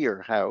to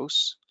your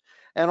house.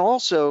 And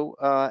also,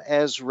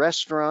 as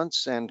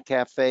restaurants and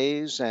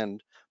cafes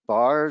and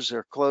bars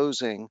are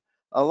closing,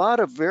 a lot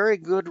of very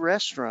good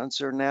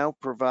restaurants are now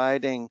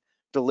providing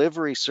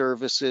delivery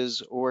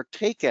services or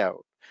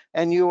takeout.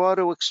 And you ought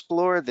to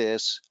explore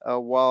this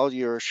while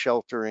you're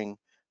sheltering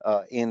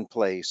in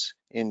place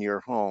in your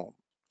home.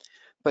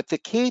 But the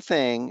key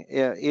thing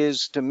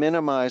is to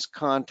minimize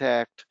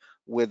contact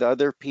with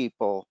other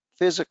people,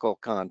 physical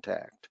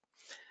contact.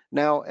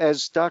 Now,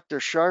 as Dr.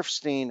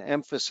 Sharfstein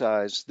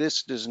emphasized,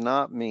 this does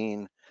not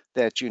mean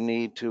that you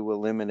need to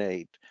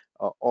eliminate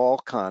all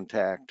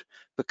contact,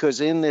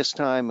 because in this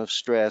time of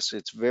stress,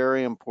 it's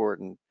very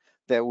important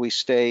that we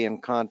stay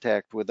in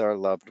contact with our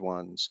loved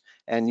ones,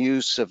 and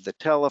use of the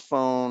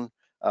telephone,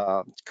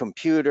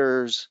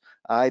 computers,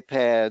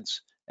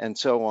 iPads, and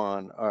so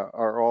on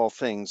are all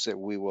things that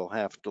we will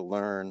have to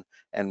learn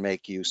and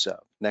make use of.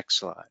 Next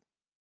slide.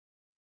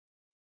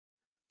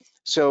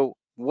 So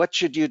what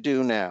should you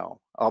do now?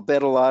 I'll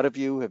bet a lot of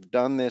you have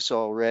done this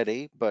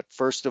already, but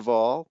first of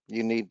all,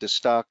 you need to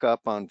stock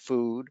up on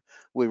food.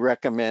 We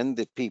recommend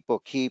that people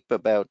keep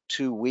about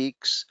 2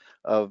 weeks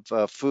of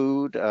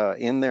food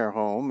in their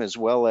home, as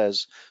well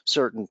as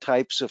certain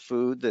types of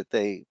food that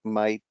they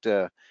might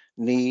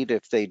need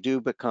if they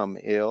do become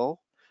ill.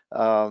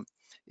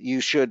 You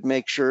should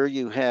make sure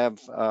you have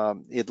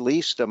at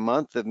least a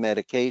month of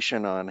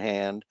medication on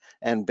hand,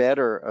 and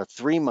better, a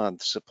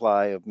 3-month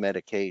supply of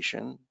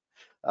medication.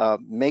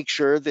 Make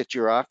sure that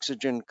your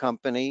oxygen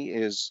company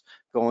is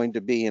going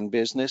to be in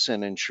business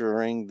and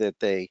ensuring that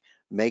they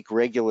make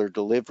regular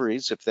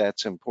deliveries if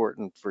that's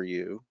important for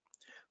you.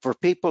 For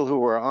people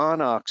who are on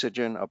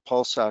oxygen, a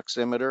pulse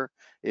oximeter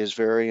is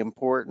very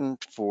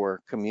important for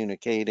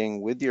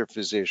communicating with your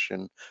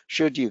physician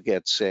should you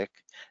get sick.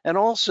 And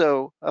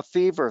also a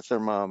fever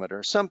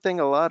thermometer, something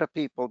a lot of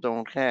people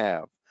don't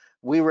have.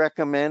 We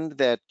recommend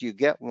that you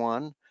get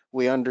one.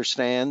 We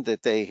understand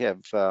that they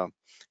have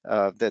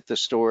that the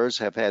stores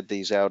have had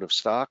these out of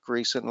stock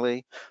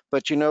recently,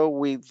 but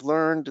we've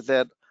learned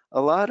that a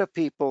lot of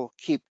people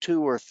keep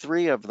 2 or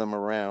 3 of them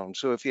around.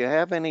 So if you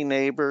have any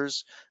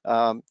neighbors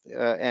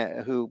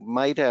who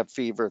might have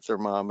fever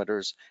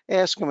thermometers,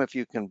 ask them if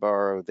you can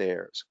borrow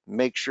theirs.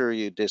 Make sure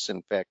you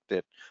disinfect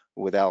it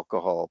with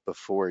alcohol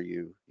before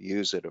you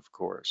use it, of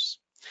course.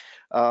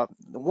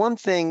 One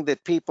thing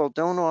that people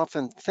don't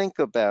often think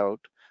about,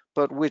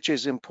 but which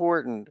is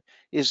important,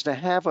 is to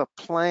have a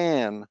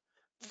plan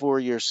for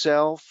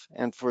yourself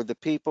and for the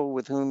people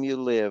with whom you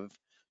live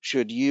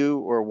should you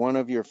or one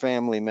of your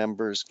family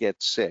members get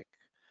sick.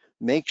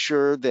 Make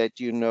sure that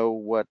you know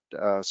what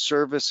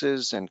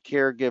services and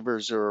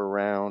caregivers are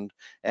around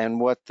and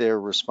what their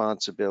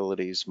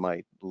responsibilities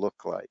might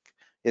look like.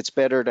 It's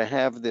better to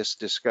have this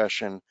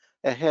discussion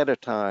ahead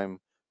of time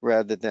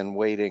rather than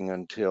waiting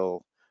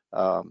until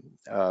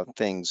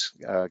things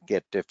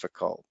get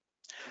difficult.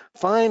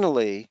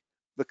 Finally,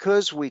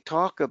 because we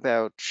talk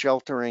about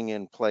sheltering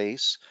in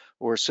place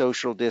or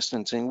social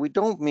distancing, we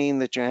don't mean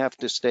that you have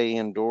to stay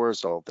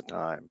indoors all the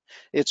time.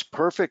 It's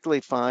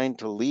perfectly fine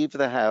to leave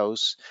the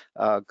house,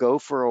 go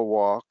for a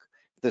walk.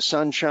 The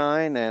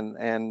sunshine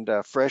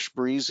and fresh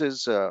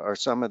breezes are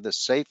some of the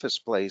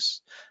safest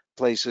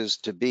places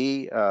to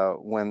be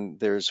when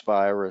there's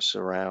virus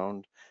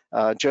around.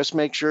 Just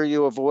make sure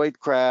you avoid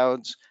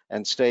crowds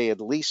and stay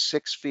at least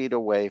 6 feet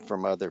away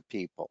from other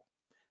people.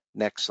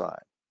 Next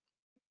slide.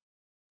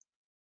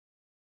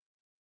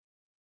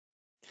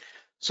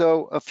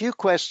 So a few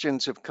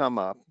questions have come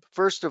up.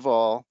 First of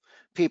all,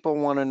 people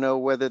want to know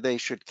whether they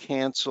should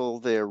cancel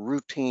their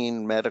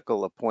routine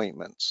medical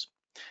appointments.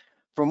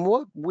 From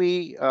what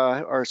we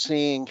are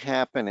seeing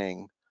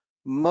happening,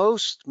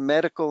 most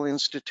medical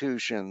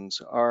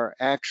institutions are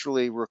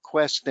actually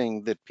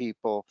requesting that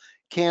people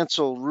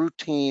cancel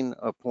routine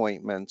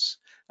appointments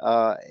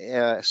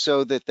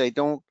so that they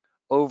don't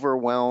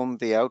overwhelm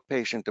the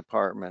outpatient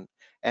department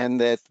and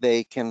that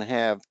they can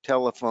have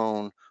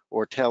telephone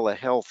or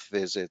telehealth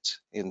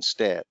visits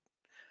instead.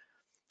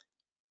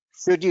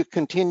 Should you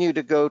continue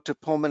to go to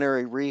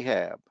pulmonary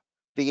rehab?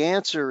 The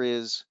answer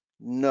is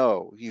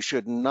no, you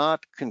should not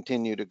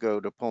continue to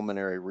go to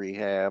pulmonary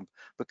rehab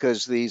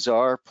because these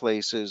are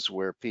places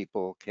where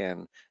people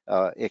can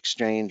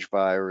exchange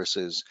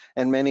viruses,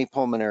 and many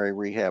pulmonary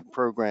rehab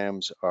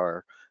programs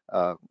are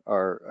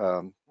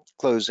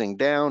closing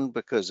down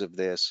because of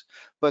this.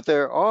 But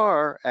there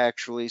are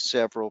actually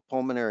several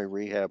pulmonary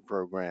rehab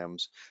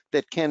programs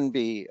that can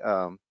be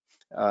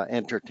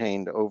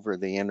entertained over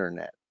the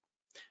internet.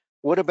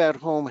 What about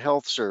home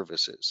health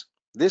services?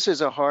 This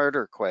is a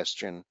harder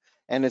question,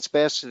 and it's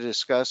best to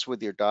discuss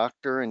with your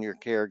doctor and your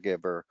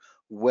caregiver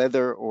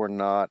whether or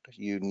not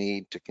you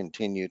need to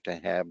continue to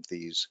have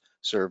these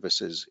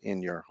services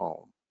in your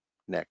home.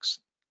 Next.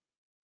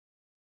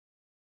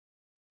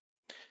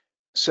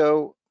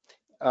 So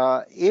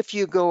if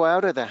you go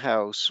out of the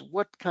house,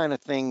 what kind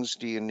of things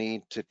do you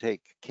need to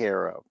take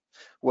care of?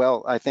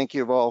 Well, I think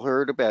you've all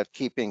heard about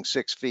keeping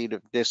 6 feet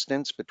of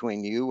distance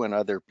between you and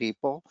other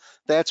people.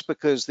 That's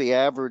because the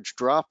average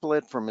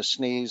droplet from a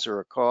sneeze or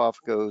a cough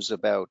goes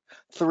about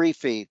 3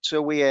 feet.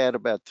 So we add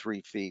about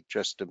 3 feet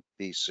just to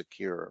be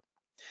secure.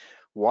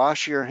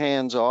 Wash your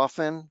hands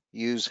often,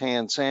 use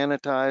hand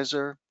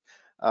sanitizer.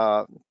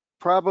 Uh,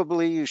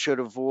 Probably you should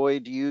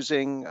avoid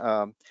using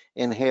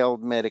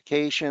inhaled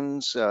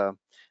medications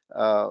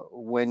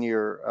when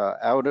you're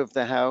out of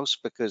the house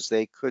because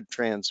they could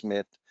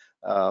transmit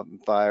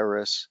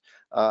virus.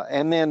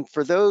 And then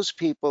for those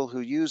people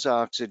who use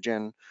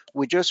oxygen,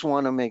 we just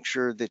want to make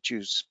sure that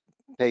you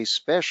pay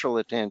special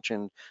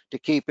attention to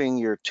keeping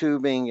your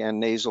tubing and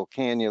nasal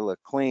cannula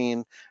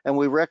clean. And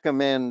we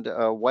recommend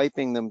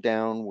wiping them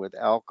down with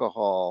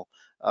alcohol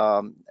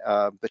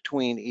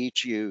between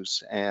each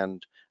use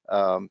and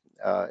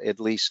at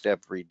least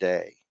every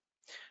day.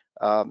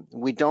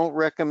 We don't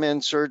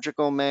recommend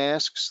surgical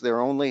masks.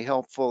 They're only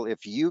helpful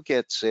if you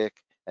get sick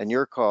and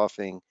you're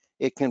coughing.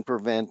 It can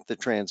prevent the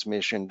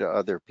transmission to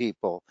other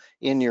people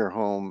in your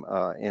home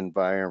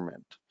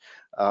environment.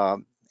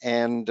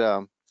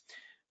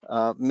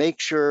 Make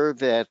sure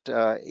that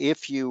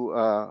if you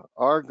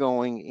are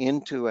going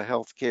into a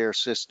healthcare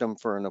system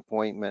for an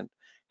appointment,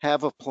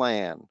 have a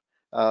plan.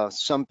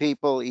 Some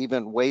people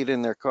even wait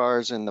in their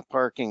cars in the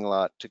parking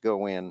lot to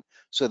go in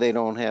so they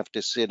don't have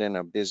to sit in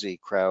a busy,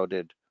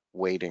 crowded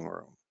waiting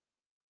room.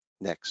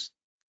 Next.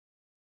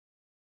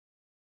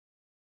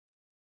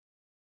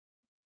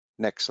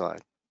 Next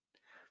slide.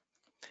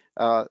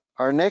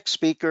 Our next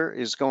speaker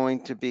is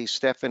going to be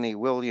Stephanie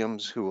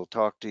Williams, who will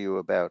talk to you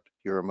about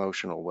your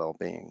emotional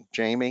well-being.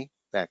 Jamie,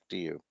 back to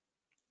you.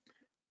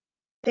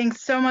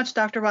 Thanks so much,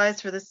 Dr. Wise,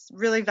 for this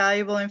really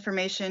valuable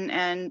information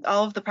and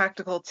all of the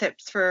practical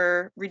tips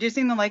for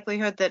reducing the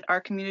likelihood that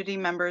our community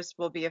members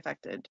will be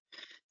affected.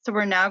 So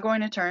we're now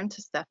going to turn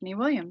to Stephanie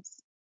Williams.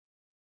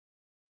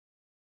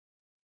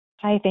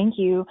 Hi, thank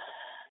you.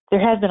 There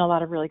has been a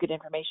lot of really good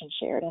information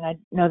shared, and I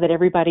know that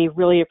everybody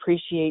really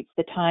appreciates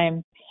the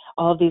time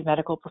all of these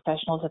medical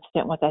professionals have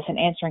spent with us in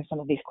answering some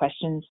of these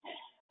questions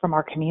from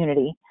our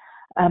community.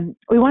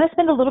 We want to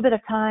spend a little bit of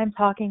time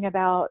talking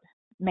about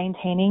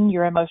maintaining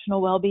your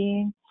emotional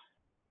well-being.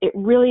 It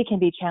really can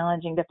be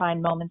challenging to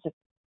find moments of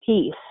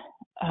peace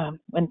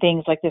when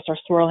things like this are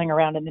swirling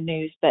around in the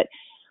news, but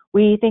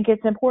we think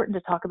it's important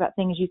to talk about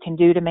things you can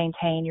do to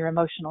maintain your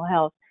emotional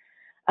health.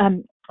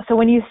 So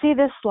when you see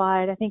this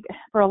slide, I think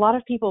for a lot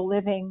of people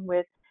living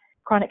with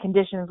chronic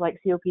conditions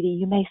like COPD,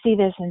 you may see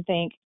this and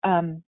think,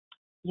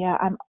 yeah,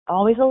 I'm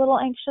always a little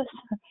anxious.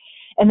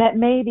 And that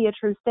may be a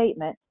true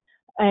statement.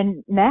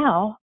 And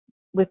now,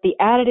 with the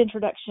added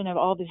introduction of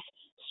all this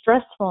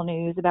stressful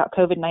news about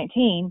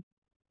COVID-19,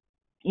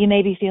 you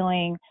may be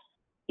feeling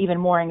even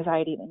more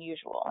anxiety than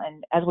usual.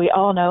 And as we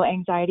all know,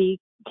 anxiety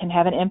can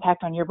have an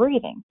impact on your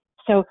breathing.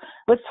 So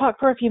let's talk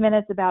for a few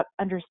minutes about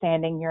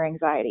understanding your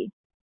anxiety.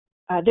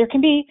 There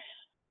can be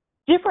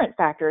different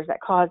factors that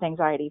cause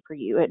anxiety for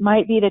you. It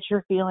might be that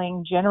you're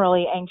feeling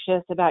generally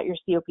anxious about your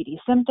COPD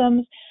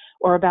symptoms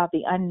or about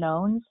the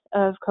unknowns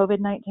of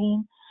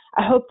COVID-19.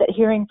 I hope that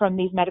hearing from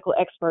these medical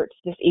experts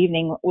this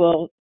evening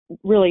will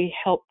really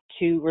help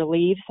to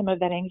relieve some of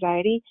that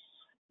anxiety,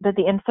 but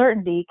the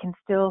uncertainty can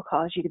still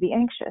cause you to be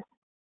anxious.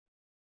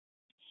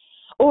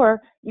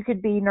 Or you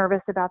could be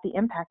nervous about the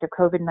impact of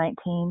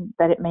COVID-19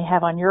 that it may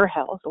have on your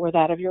health or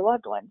that of your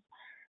loved ones.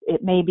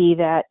 It may be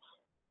that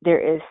there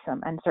is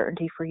some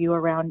uncertainty for you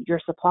around your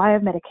supply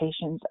of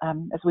medications,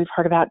 as we've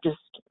heard about just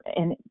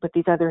with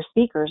these other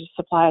speakers,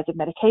 supplies of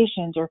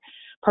medications or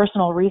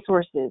personal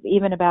resources,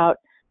 even about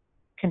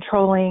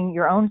controlling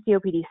your own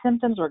COPD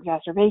symptoms or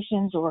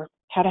exacerbations, or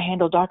how to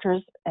handle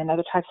doctors and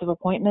other types of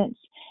appointments.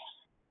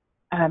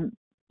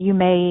 You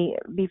may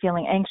be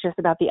feeling anxious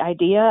about the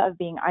idea of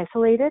being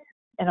isolated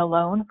and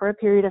alone for a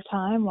period of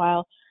time,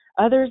 while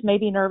others may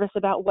be nervous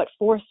about what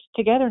forced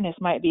togetherness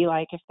might be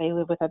like if they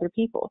live with other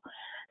people.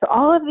 So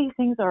all of these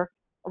things are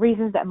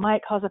reasons that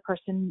might cause a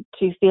person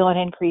to feel an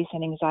increase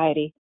in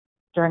anxiety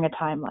during a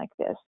time like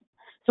this.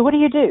 So what do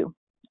you do?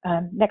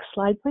 Next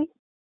slide, please.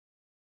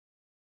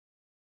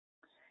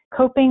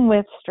 Coping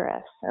with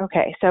stress.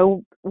 Okay,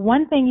 so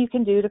one thing you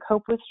can do to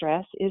cope with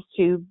stress is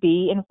to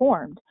be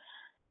informed.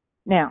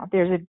 Now,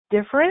 there's a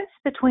difference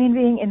between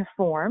being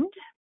informed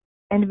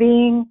and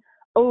being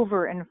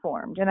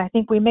over-informed. And I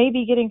think we may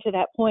be getting to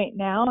that point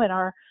now in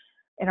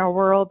our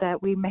world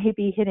that we may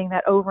be hitting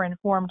that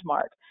over-informed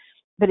mark.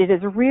 But it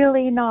is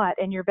really not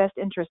in your best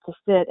interest to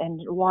sit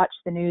and watch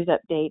the news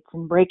updates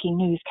and breaking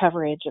news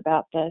coverage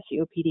about the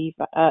COPD,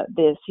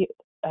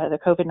 the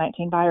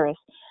COVID-19 virus.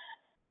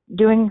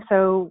 Doing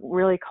so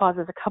really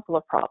causes a couple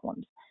of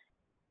problems.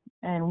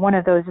 And one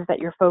of those is that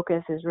your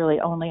focus is really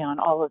only on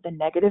all of the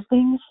negative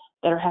things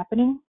that are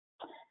happening,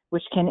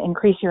 which can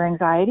increase your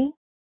anxiety.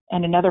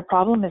 And another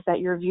problem is that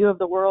your view of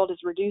the world is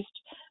reduced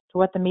to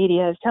what the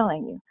media is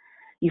telling you.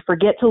 You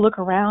forget to look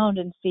around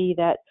and see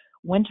that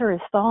winter is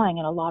thawing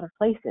in a lot of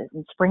places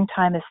and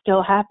springtime is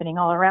still happening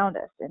all around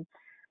us. And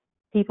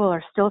people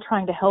are still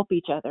trying to help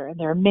each other. And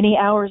there are many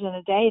hours in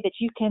a day that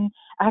you can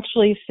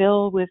actually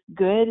fill with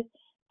good,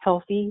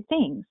 healthy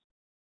things.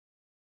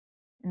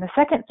 And the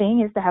second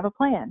thing is to have a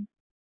plan.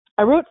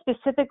 I wrote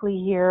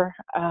specifically here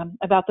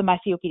about the My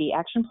COPD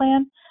action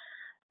plan,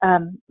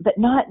 but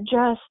not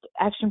just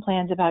action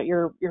plans about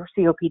your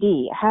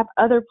COPD. Have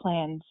other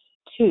plans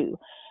too.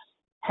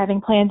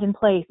 Having plans in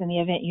place in the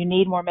event you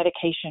need more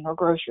medication or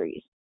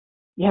groceries.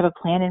 You have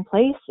a plan in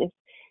place if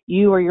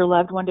you or your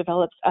loved one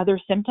develops other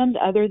symptoms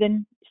other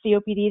than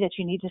COPD that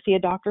you need to see a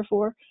doctor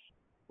for.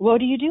 What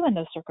do you do in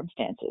those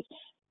circumstances?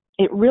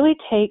 It really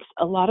takes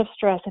a lot of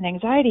stress and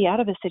anxiety out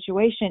of a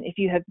situation if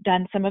you have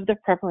done some of the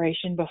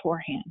preparation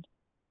beforehand.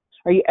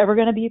 Are you ever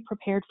going to be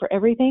prepared for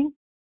everything?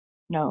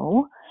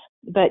 No,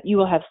 but you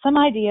will have some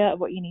idea of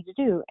what you need to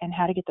do and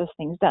how to get those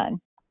things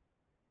done.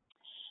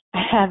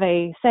 I have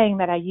a saying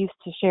that I used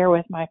to share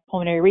with my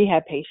pulmonary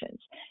rehab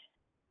patients.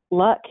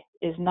 Luck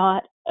is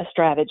not a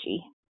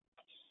strategy.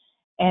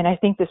 And I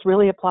think this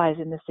really applies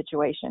in this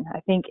situation.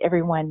 I think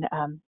everyone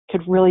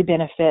could really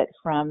benefit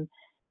from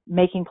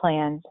making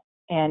plans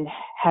and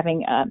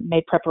having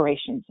made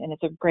preparations, and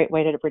it's a great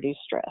way to reduce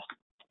stress.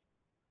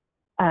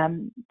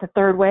 The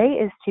third way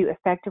is to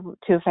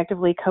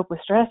effectively cope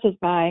with stress is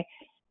by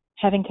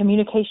having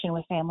communication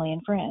with family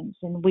and friends.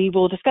 And we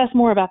will discuss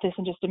more about this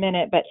in just a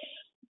minute, but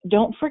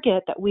don't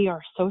forget that we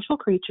are social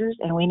creatures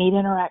and we need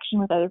interaction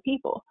with other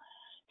people.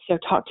 So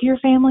talk to your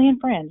family and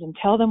friends and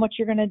tell them what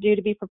you're going to do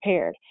to be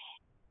prepared.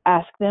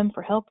 Ask them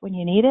for help when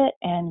you need it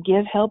and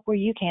give help where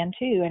you can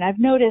too. And I've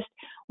noticed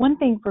one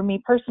thing for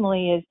me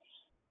personally is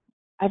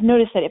I've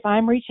noticed that if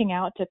I'm reaching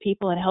out to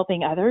people and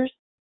helping others,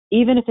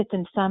 even if it's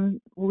in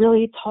some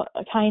really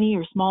tiny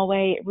or small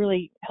way, it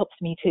really helps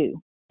me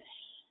too.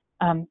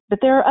 But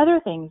there are other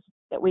things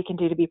that we can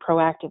do to be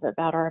proactive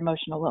about our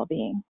emotional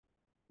well-being.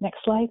 Next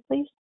slide,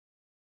 please.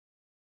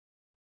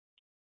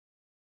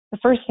 The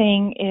first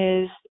thing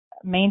is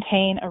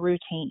maintain a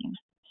routine.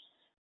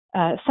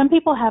 Some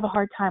people have a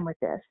hard time with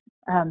this,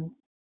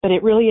 but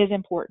it really is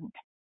important.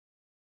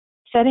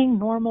 Setting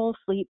normal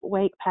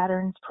sleep-wake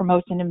patterns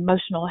promotes an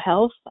emotional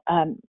health.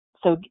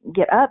 So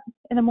get up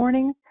in the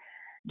morning,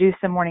 do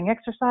some morning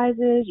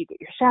exercises, you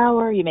get your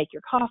shower, you make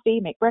your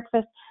coffee, make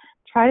breakfast.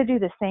 Try to do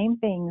the same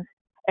things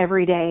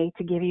every day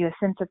to give you a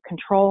sense of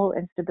control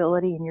and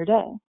stability in your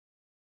day.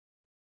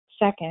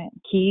 Second,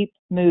 keep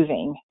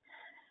moving.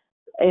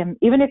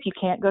 Even if you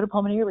can't go to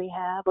pulmonary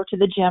rehab or to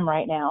the gym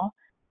right now,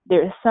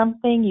 there is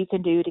something you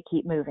can do to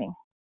keep moving.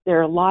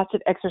 There are lots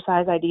of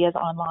exercise ideas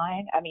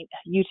online. I mean,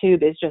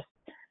 YouTube is just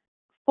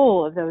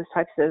full of those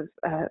types of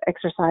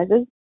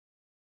exercises.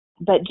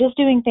 But just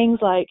doing things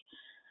like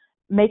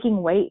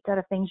making weights out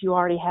of things you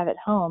already have at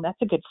home,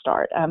 that's a good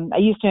start. I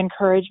used to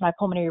encourage my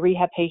pulmonary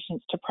rehab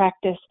patients to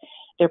practice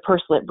their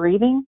pursed lip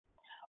breathing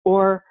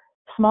or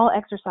small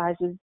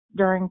exercises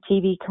during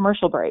TV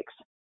commercial breaks.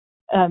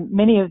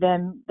 Many of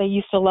them, they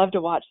used to love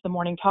to watch the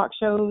morning talk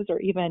shows or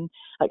even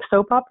like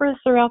soap operas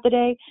throughout the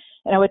day.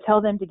 And I would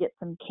tell them to get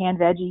some canned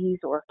veggies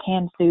or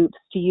canned soups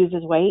to use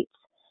as weights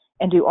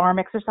and do arm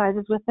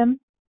exercises with them,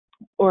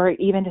 or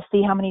even to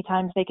see how many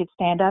times they could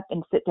stand up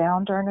and sit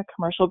down during a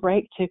commercial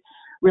break to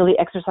really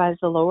exercise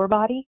the lower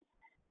body.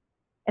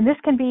 And this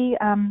can be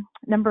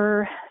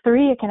number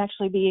 3. It can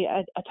actually be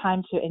a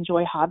time to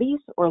enjoy hobbies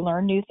or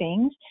learn new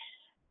things.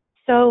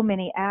 So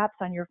many apps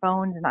on your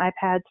phones and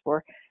iPads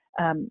for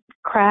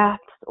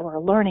crafts or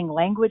learning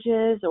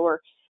languages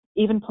or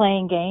even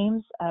playing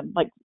games.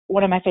 Like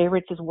one of my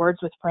favorites is Words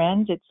with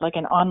Friends. It's like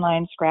an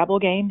online Scrabble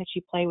game that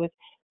you play with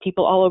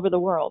people all over the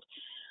world.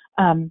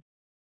 And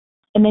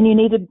then you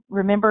need to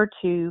remember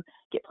to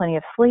get plenty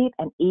of sleep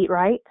and eat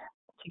right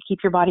to keep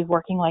your body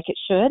working like it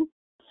should.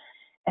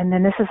 And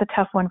then this is a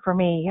tough one for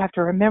me. You have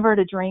to remember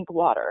to drink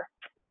water,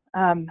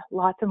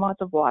 lots and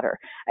lots of water.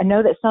 I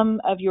know that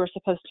some of you are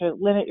supposed to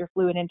limit your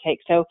fluid intake,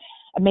 so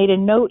I made a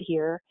note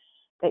here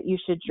that you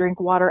should drink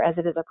water as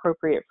it is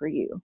appropriate for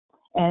you.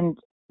 And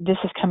this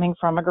is coming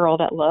from a girl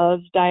that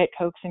loves Diet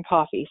Cokes and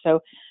coffee. So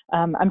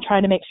I'm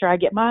trying to make sure I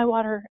get my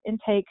water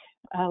intake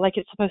like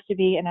it's supposed to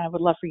be, and I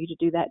would love for you to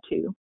do that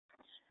too.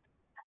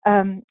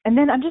 And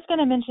then I'm just going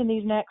to mention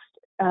these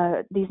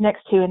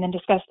next 2 and then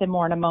discuss them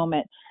more in a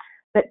moment.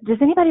 But does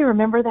anybody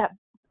remember that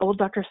old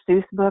Dr.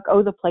 Seuss book,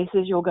 Oh, the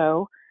Places You'll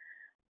Go?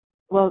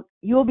 Well,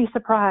 you'll be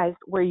surprised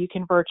where you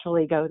can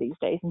virtually go these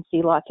days and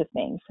see lots of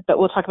things. But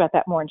we'll talk about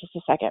that more in just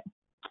a second.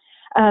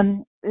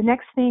 The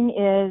next thing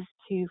is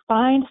to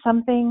find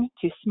something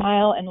to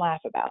smile and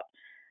laugh about.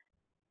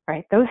 All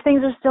right, those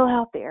things are still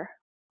out there.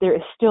 There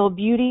is still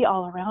beauty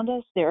all around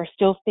us. There are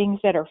still things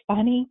that are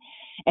funny,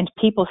 and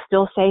people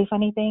still say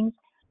funny things.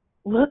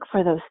 Look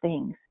for those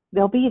things.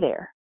 They'll be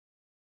there.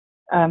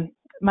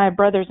 My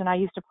brothers and I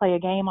used to play a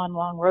game on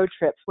long road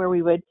trips where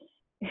we would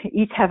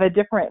each have a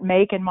different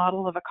make and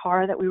model of a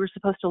car that we were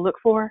supposed to look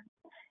for.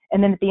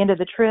 And then at the end of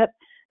the trip,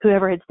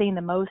 whoever had seen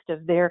the most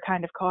of their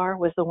kind of car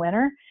was the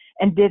winner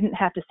and didn't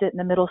have to sit in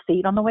the middle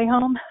seat on the way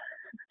home.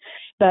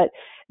 But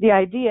the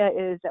idea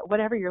is that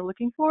whatever you're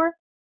looking for,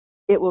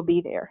 it will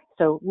be there.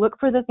 So look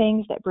for the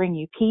things that bring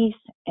you peace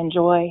and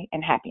joy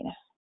and happiness.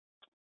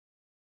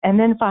 And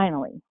then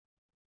finally,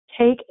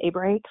 take a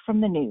break from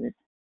the news.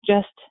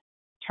 Just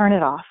turn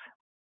it off.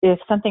 If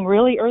something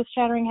really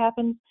earth-shattering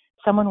happens,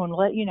 someone will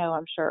let you know,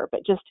 I'm sure. But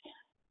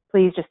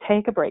please just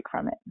take a break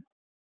from it.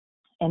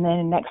 And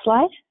then next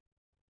slide.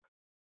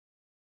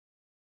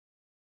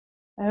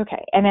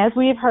 Okay, and as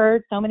we have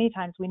heard so many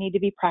times, we need to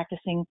be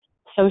practicing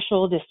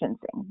social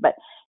distancing. But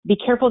be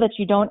careful that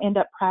you don't end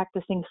up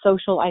practicing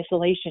social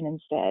isolation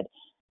instead.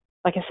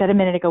 Like I said a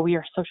minute ago, we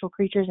are social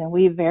creatures and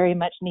we very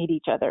much need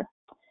each other.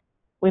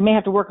 We may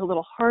have to work a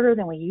little harder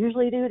than we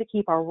usually do to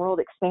keep our world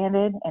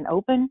expanded and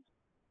open,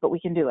 but we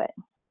can do it.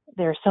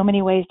 There are so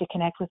many ways to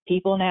connect with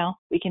people now.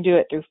 We can do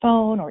it through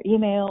phone or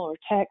email or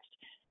text,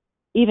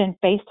 even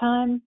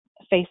FaceTime,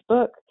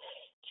 Facebook,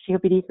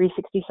 COPD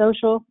 360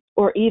 Social,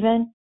 or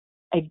even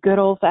a good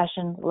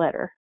old-fashioned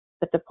letter.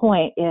 But the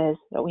point is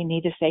that we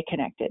need to stay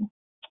connected.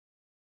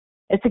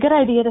 It's a good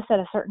idea to set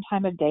a certain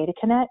time of day to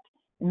connect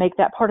and make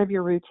that part of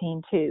your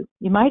routine too.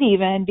 You might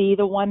even be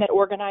the one that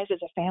organizes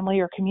a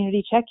family or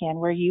community check-in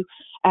where you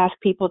ask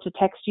people to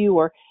text you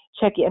or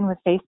check in with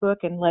Facebook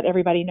and let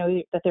everybody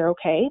know that they're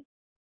okay.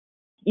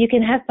 You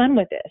can have fun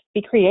with this.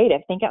 Be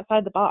creative. Think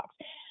outside the box.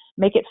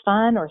 Make it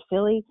fun or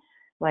silly,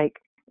 like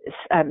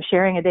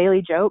sharing a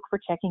daily joke for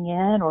checking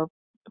in or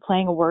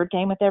playing a word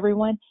game with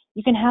everyone.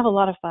 You can have a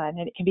lot of fun,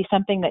 and it can be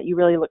something that you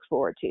really look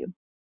forward to.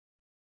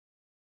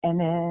 And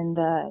then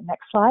the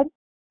next slide.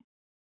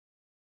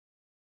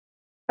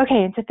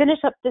 Okay, and to finish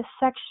up this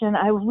section,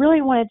 I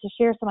really wanted to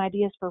share some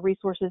ideas for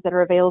resources that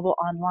are available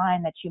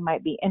online that you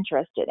might be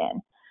interested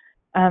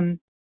in.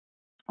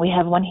 We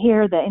have one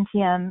here, the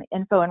NTM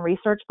Info and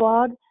Research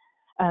blog,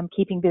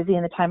 Keeping Busy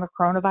in the Time of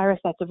Coronavirus.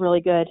 That's a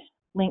really good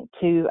link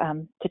to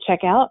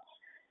check out.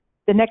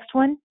 The next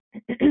one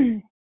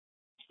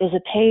is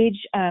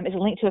a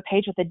link to a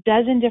page with a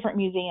dozen different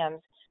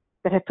museums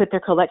that have put their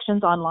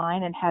collections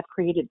online and have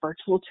created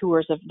virtual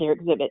tours of their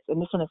exhibits.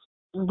 And this one is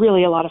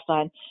really a lot of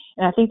fun.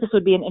 And I think this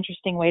would be an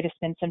interesting way to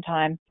spend some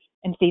time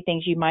and see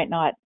things you might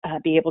not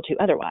be able to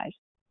otherwise.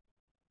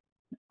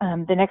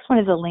 The next one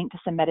is a link to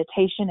some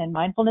meditation and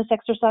mindfulness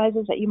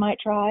exercises that you might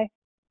try.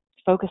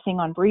 Focusing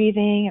on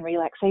breathing and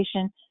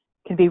relaxation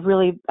can be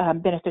really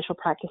beneficial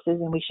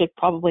practices, and we should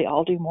probably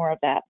all do more of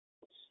that.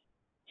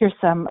 Here's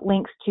some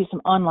links to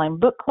some online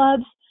book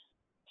clubs.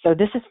 So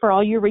this is for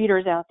all you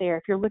readers out there.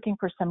 If you're looking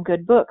for some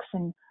good books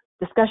and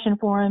discussion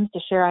forums to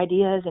share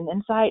ideas and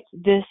insights,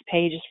 this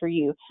page is for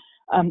you.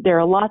 There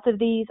are lots of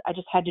these. I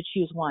just had to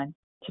choose one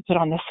to put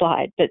on this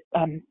slide, but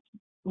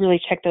really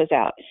check those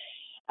out.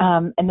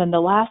 And then the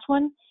last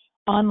one,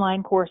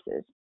 online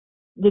courses.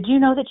 Did you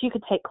know that you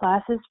could take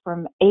classes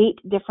from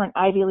 8 different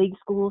Ivy League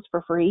schools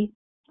for free?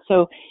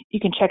 So you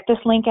can check this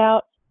link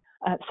out.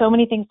 So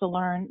many things to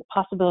learn. The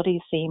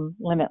possibilities seem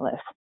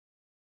limitless.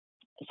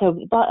 So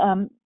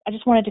I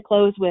just wanted to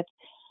close with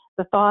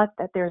the thought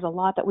that there's a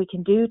lot that we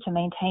can do to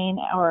maintain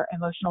our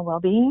emotional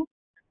well-being.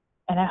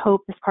 And I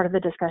hope this part of the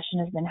discussion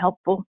has been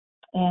helpful.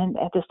 And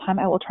at this time,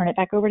 I will turn it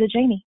back over to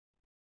Jamie.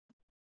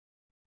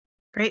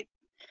 Great.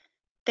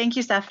 Thank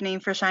you, Stephanie,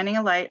 for shining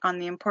a light on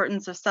the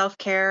importance of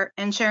self-care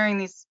and sharing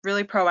these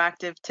really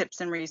proactive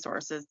tips and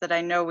resources that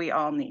I know we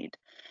all need.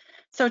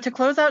 So to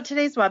close out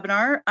today's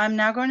webinar, I'm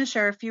now going to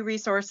share a few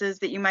resources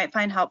that you might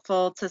find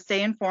helpful to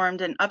stay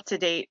informed and up to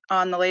date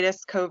on the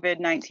latest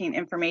COVID-19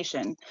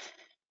 information.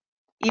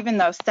 Even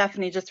though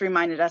Stephanie just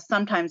reminded us,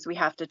 sometimes we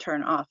have to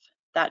turn off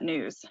that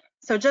news.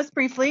 So just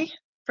briefly,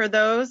 for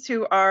those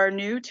who are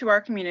new to our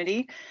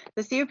community,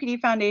 the COPD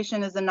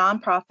Foundation is a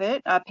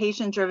nonprofit,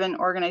 patient-driven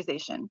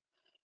organization.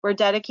 We're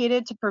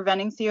dedicated to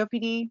preventing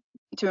COPD,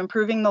 to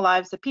improving the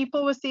lives of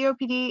people with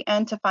COPD,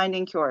 and to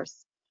finding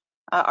cures.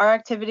 Our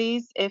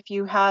activities, if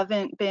you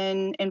haven't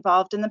been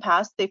involved in the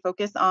past, they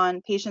focus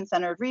on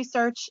patient-centered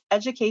research,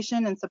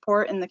 education and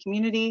support in the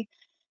community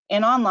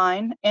and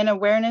online, and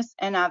awareness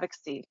and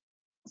advocacy.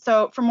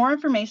 So for more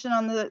information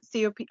on the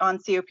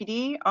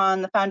COPD,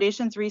 on the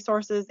Foundation's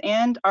resources,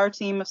 and our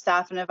team of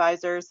staff and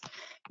advisors,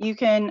 you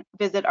can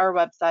visit our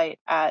website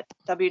at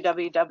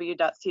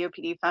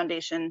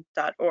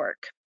www.copdfoundation.org.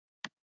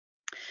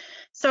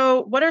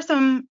 So what are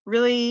some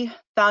really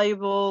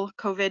valuable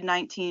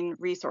COVID-19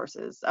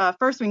 resources?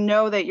 First, we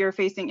know that you're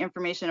facing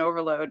information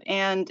overload,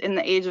 and in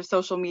the age of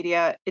social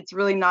media, it's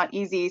really not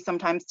easy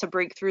sometimes to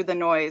break through the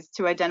noise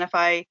to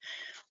identify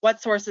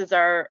what sources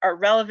are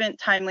relevant,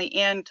 timely,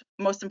 and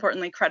most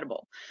importantly,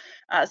 credible.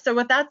 So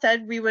with that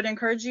said, we would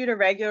encourage you to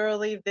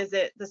regularly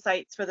visit the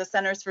sites for the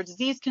Centers for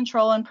Disease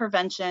Control and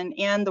Prevention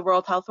and the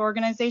World Health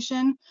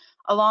Organization,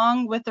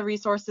 along with the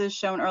resources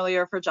shown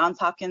earlier for Johns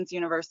Hopkins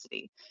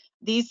University.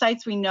 These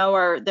sites we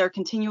know they're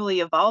continually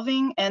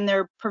evolving, and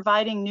they're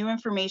providing new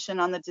information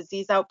on the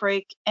disease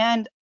outbreak,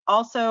 and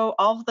also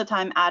all of the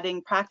time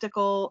adding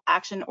practical,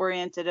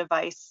 action-oriented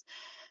advice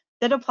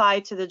that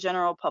apply to the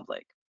general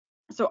public.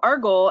 So our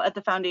goal at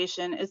the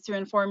Foundation is to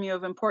inform you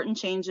of important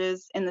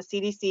changes in the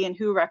CDC and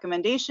WHO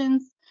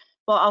recommendations,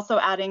 while also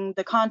adding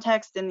the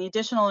context and the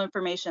additional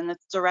information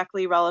that's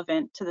directly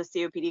relevant to the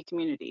COPD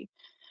community.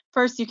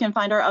 First, you can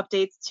find our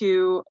updates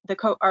to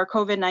our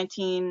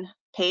COVID-19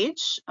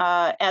 page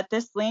at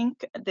this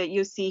link that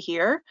you see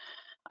here,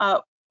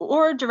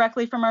 or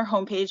directly from our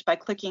homepage by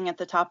clicking at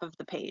the top of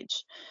the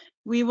page.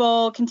 We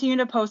will continue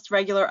to post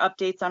regular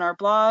updates on our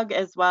blog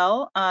as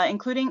well,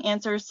 including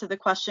answers to the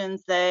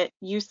questions that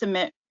you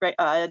submit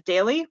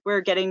daily.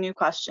 We're getting new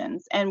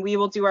questions, and we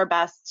will do our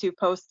best to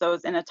post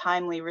those in a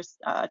timely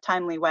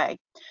way.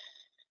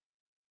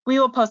 We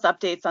will post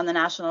updates on the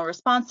national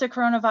response to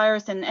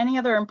coronavirus and any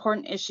other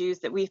important issues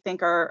that we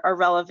think are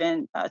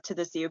relevant to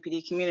the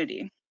COPD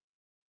community.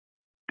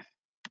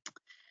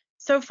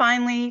 So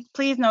finally,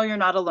 please know you're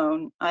not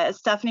alone. As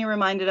Stephanie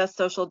reminded us,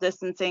 social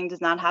distancing does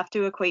not have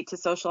to equate to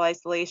social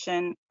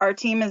isolation. Our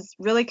team is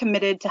really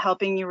committed to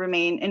helping you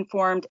remain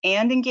informed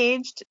and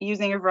engaged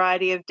using a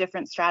variety of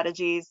different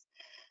strategies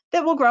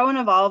that will grow and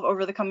evolve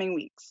over the coming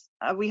weeks.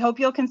 We hope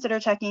you'll consider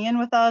checking in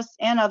with us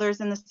and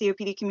others in the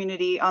COPD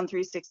community on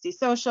 360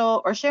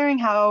 Social, or sharing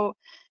how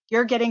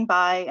you're getting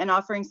by and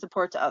offering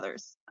support to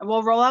others.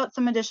 We'll roll out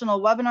some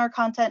additional webinar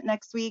content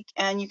next week,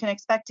 and you can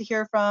expect to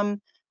hear from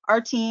our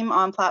team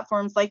on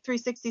platforms like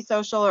 360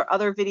 Social or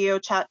other video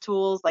chat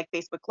tools like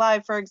Facebook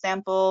Live, for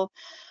example.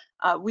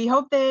 We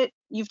hope that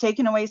you've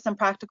taken away some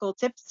practical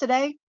tips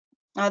today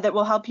that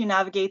will help you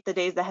navigate the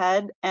days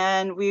ahead.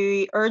 And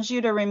we urge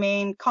you to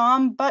remain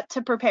calm, but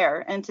to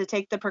prepare and to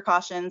take the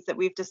precautions that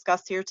we've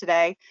discussed here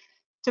today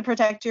to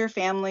protect your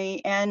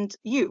family and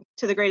you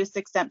to the greatest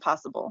extent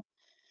possible.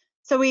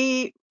 So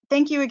we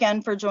thank you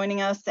again for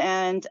joining us.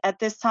 And at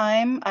this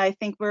time, I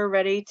think we're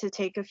ready to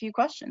take a few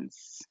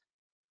questions.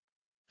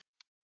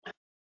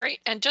 Great.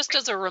 And just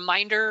as a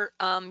reminder,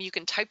 you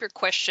can type your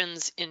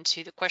questions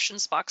into the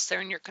questions box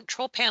there in your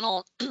control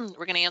panel.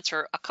 We're going to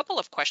answer a couple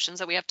of questions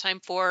that we have time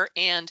for,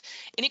 and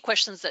any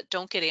questions that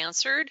don't get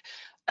answered,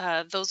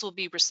 those will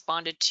be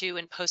responded to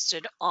and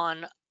posted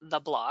on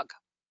the blog.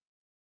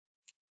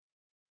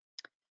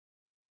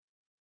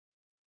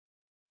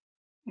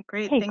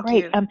 Great, Hey, thank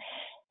great. you.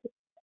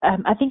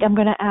 I think I'm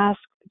going to ask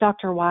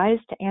Dr. Wise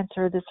to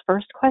answer this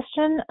first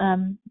question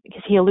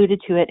because he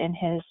alluded to it in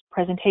his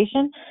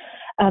presentation.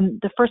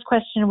 The first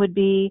question would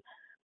be,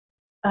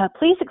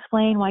 please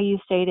explain why you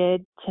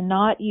stated to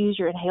not use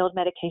your inhaled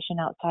medication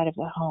outside of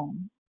the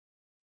home.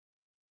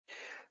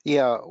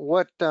 Yeah,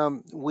 what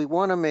we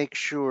want to make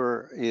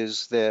sure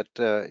is that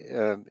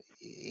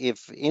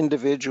if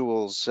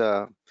individuals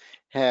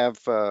have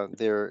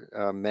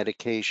their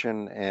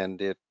medication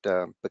and it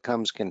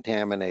becomes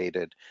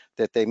contaminated,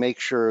 that they make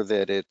sure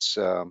that it's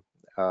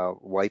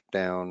wiped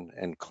down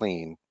and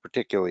clean,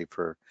 particularly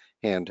for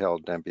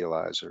handheld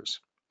nebulizers.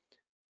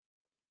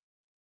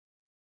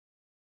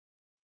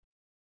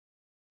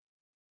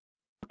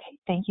 Okay,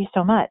 thank you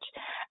so much.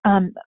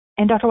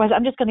 And Dr. Wise,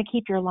 I'm just going to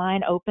keep your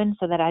line open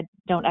so that I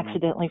don't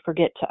accidentally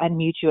forget to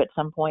unmute you at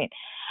some point.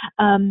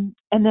 And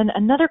then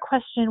another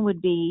question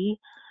would be,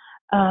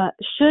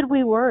 should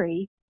we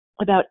worry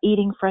about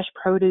eating fresh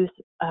produce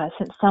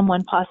since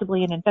someone,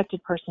 possibly an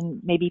infected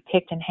person, maybe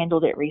picked and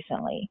handled it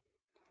recently?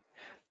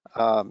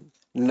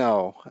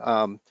 No,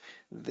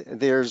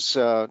 there's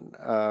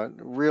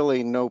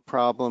really no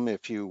problem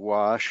if you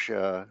wash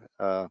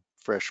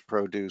fresh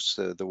produce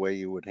the way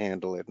you would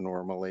handle it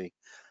normally.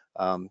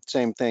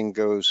 Same thing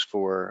goes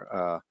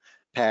for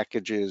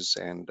packages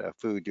and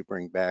food you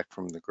bring back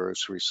from the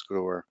grocery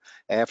store.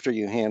 After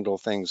you handle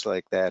things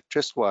like that,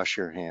 just wash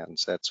your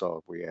hands. That's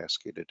all we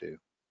ask you to do.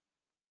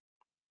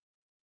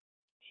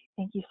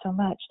 Thank you so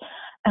much.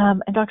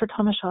 And Dr.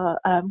 Thomashow,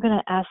 I'm going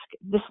to ask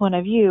this one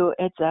of you.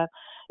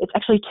 It's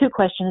actually two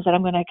questions that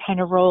I'm going to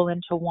kind of roll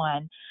into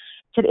one.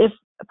 So if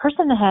a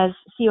person has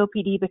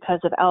COPD because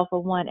of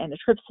alpha-1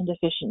 antitrypsin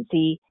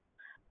deficiency,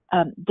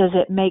 does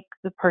it make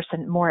the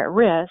person more at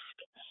risk?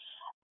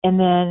 And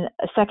then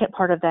a second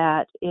part of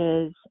that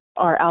is,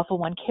 are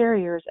alpha-1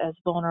 carriers as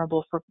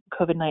vulnerable for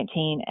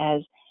COVID-19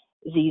 as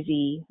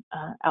ZZ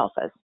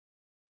alphas?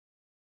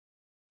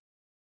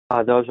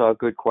 Those are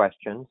good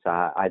questions.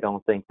 I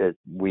don't think that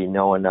we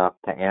know enough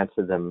to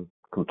answer them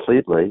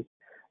completely.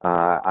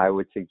 I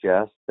would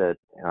suggest that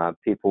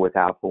people with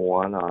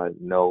alpha-1 are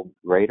no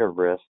greater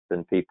risk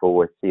than people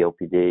with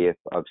COPD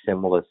of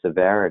similar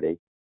severity,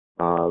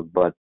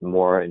 but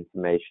more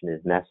information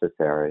is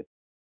necessary.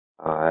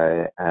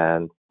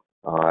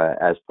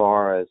 As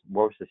far as,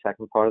 what was the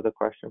second part of the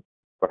question?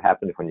 What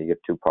happens when you give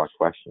two-part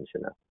questions,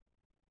 you know?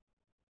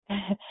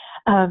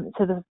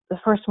 So the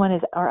first one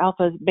is, are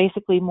alphas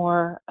basically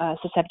more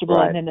susceptible?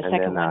 Right. And then the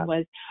second one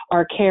was,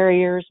 are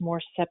carriers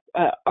more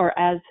or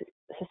as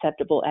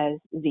susceptible as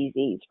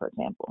ZZs, for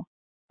example?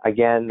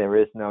 Again, there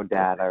is no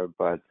data,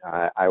 but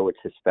I would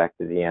suspect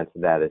that the answer to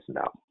that is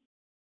no.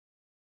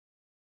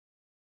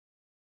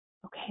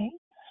 Okay.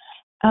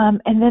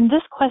 And then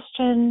this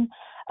question,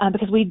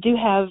 because we do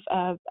have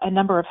a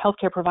number of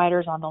healthcare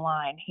providers on the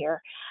line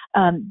here.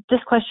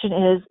 This question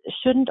is,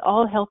 shouldn't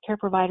all healthcare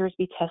providers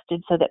be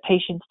tested so that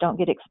patients don't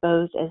get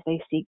exposed as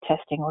they seek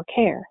testing or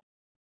care?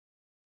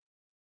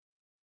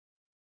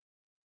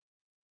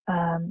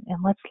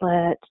 And let's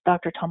let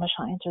Dr.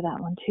 Thomashow answer that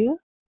one too.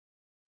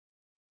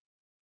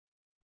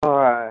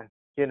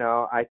 You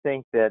know, I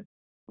think that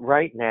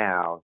right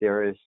now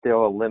there is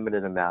still a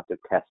limited amount of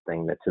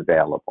testing that's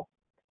available.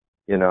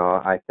 You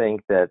know, I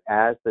think that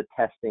as the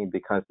testing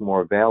becomes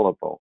more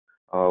available,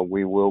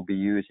 we will be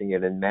using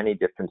it in many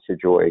different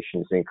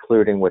situations,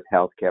 including with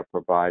healthcare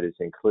providers,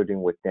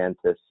 including with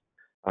dentists,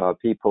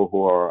 people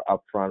who are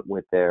upfront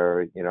with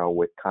their, you know,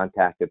 with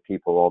contacted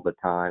people all the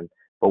time,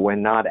 but we're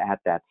not at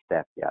that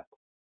step yet.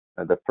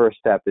 The first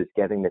step is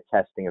getting the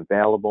testing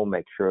available,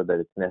 make sure that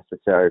it's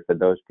necessary for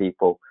those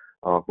people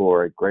who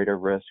are at greater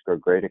risk or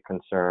greater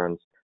concerns.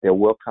 There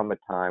will come a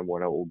time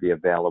when it will be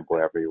available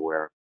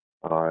everywhere.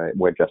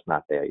 We're just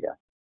not there yet.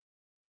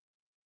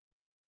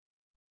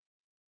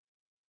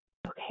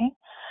 Okay.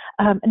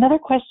 Another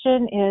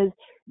question is,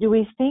 do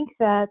we think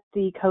that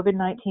the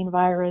COVID-19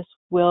 virus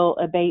will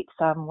abate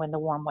some when the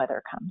warm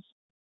weather comes?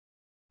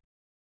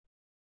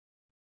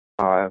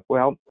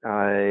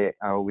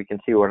 We can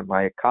see what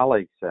my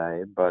colleagues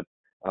say, but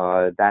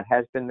that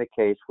has been the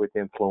case with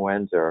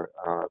influenza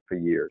for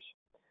years.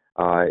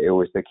 It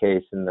was the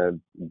case in the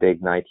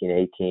big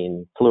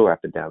 1918 flu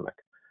epidemic.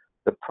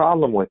 The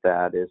problem with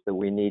that is that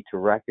we need to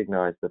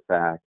recognize the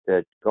fact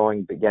that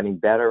getting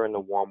better in the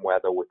warm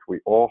weather, which we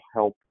all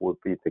hope would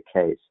be the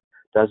case,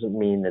 doesn't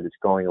mean that it's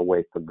going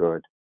away for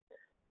good.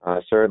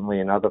 Certainly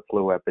in other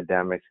flu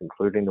epidemics,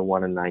 including the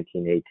one in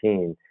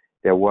 1918,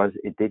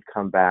 it did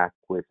come back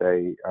with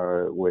a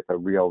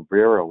real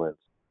virulence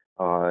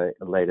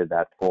later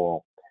that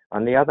fall.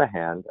 On the other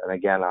hand, and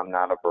again, I'm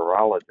not a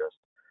virologist,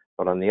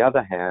 but on the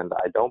other hand,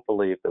 I don't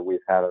believe that we've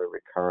had a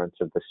recurrence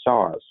of the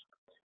SARS.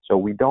 So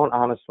we don't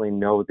honestly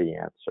know the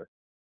answer.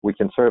 We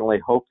can certainly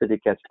hope that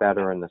it gets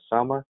better in the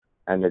summer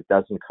and it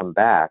doesn't come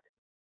back,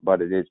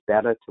 but it is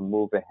better to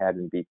move ahead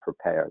and be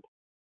prepared.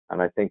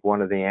 And I think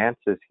one of the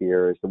answers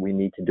here is that we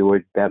need to do a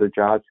better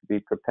job to be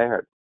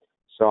prepared.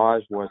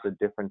 SARS was a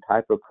different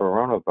type of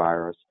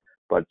coronavirus,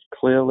 but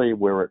clearly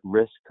we're at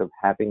risk of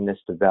having this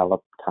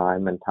develop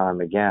time and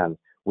time again.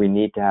 We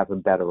need to have a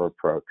better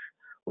approach.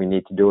 We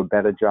need to do a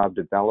better job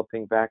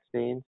developing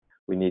vaccines.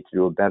 We need to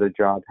do a better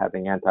job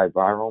having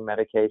antiviral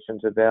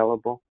medications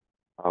available.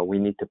 We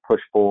need to push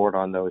forward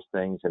on those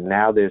things. And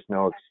now there's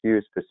no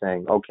excuse for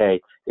saying,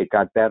 okay, it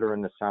got better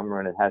in the summer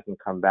and it hasn't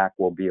come back,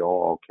 we'll be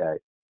all okay.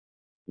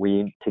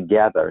 We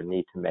together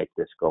need to make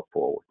this go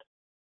forward.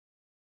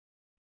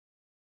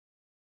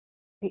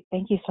 Great,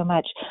 thank you so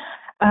much.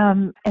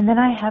 And then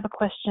I have a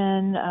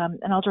question,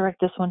 and I'll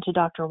direct this one to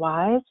Dr.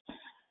 Wise.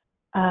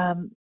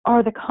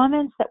 Are the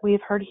comments that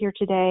we've heard here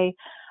today,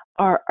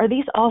 are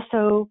these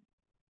also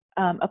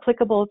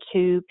applicable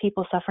to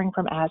people suffering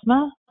from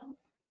asthma?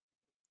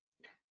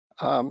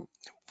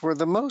 For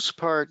the most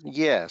part,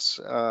 yes.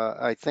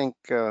 I think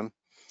that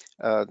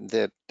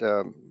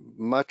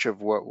much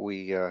of what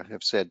we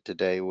have said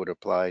today would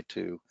apply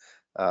to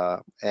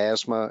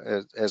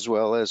asthma as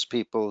well as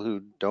people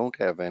who don't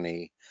have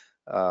any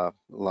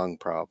lung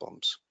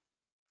problems.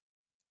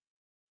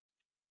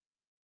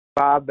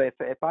 Bob,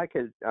 if I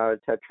could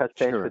touch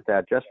base Sure. with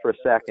that just for a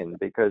second,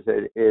 because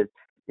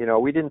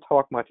we didn't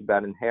talk much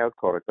about inhaled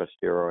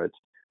corticosteroids,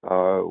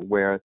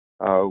 where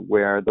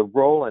the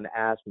role in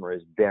asthma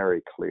is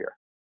very clear.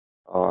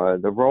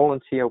 The role in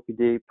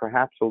COPD,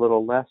 perhaps a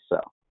little less so.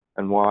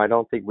 And while I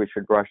don't think we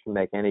should rush to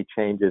make any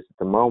changes at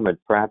the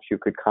moment, perhaps you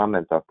could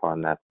comment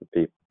upon that for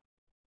people.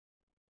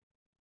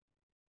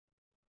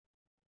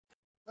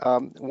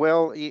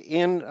 Well,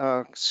 in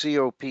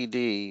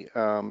COPD,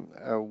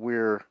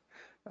 we're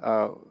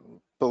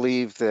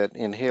believe that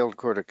inhaled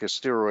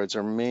corticosteroids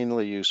are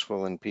mainly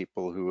useful in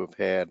people who have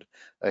had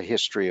a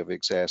history of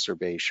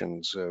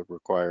exacerbations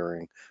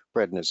requiring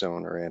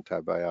prednisone or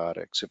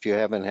antibiotics. If you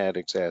haven't had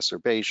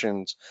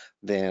exacerbations,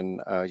 then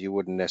you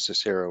wouldn't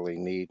necessarily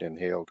need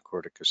inhaled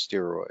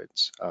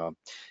corticosteroids.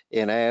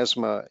 In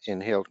asthma,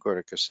 inhaled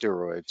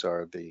corticosteroids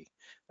are the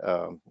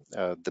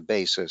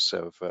basis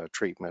of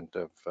treatment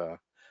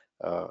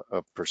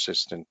of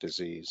persistent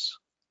disease.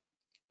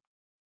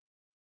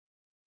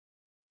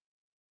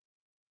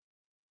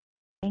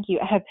 Thank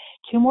you. I have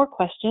two more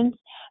questions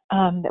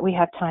that we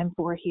have time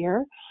for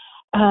here.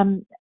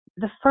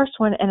 The first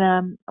one, and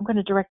I'm going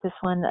to direct this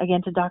one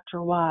again to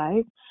Dr.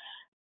 Wise.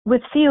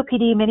 With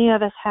COPD, many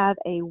of us have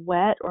a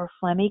wet or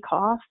phlegmy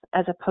cough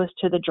as opposed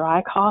to the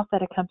dry cough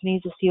that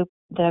accompanies the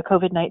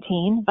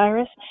COVID-19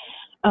 virus.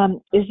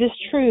 Is this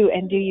true,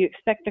 and do you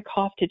expect the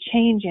cough to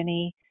change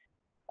any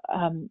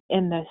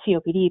in the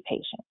COPD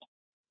patient?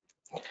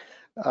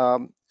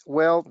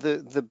 Well,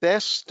 the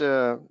best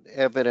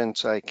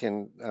evidence I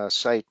can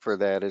cite for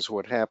that is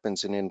what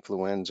happens in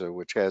influenza,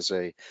 which has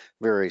a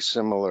very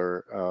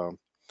similar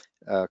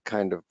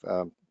kind of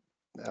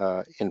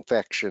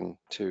infection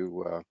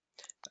to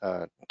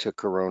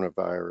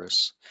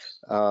coronavirus.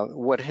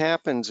 What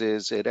happens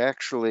is it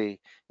actually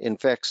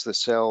infects the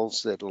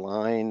cells that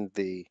line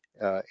the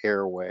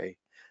airway,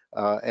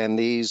 and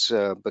these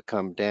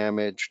become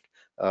damaged,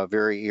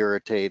 very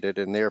irritated,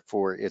 and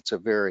therefore it's a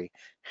very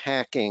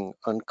hacking,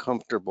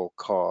 uncomfortable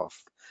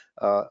cough.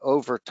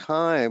 Over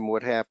time,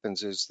 what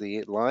happens is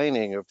the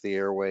lining of the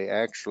airway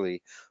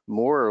actually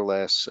more or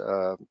less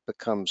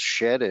becomes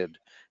shedded,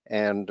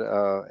 and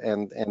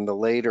the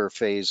later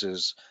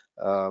phases,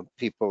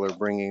 people are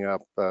bringing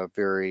up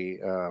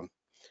very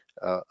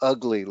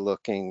ugly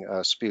looking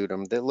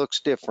sputum that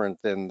looks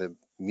different than the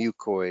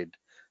mucoid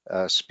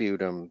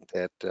sputum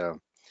that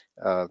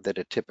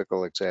a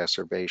typical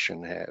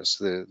exacerbation has.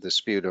 The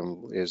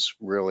sputum is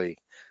really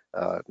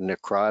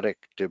necrotic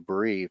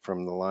debris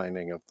from the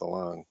lining of the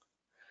lung.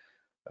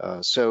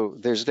 So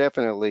there's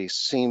definitely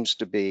seems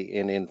to be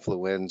in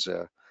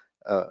influenza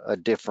a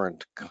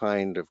different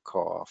kind of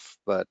cough,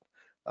 but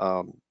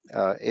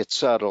it's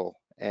subtle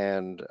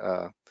and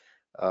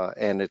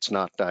it's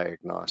not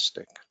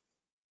diagnostic.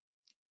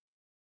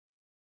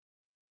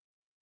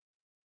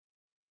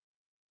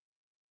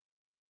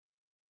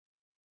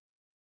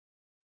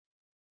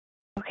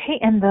 Okay,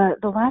 and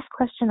the last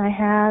question I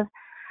have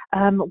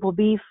will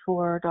be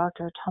for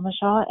Dr.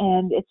 Thomashow,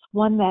 and it's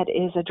one that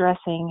is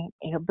addressing,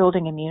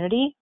 building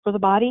immunity for the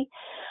body.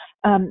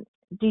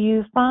 Do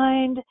you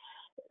find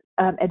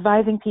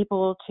advising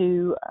people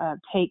to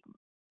take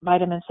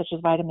vitamins such as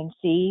vitamin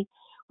C,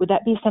 would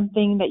that be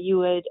something that you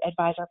would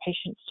advise our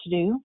patients to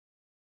do?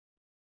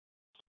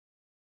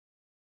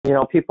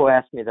 People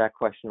ask me that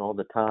question all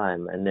the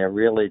time, and there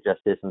really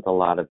just isn't a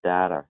lot of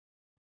data.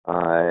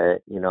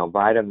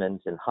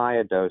 Vitamins in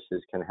higher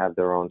doses can have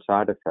their own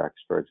side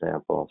effects, for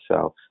example.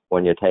 So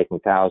when you're taking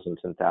thousands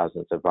and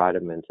thousands of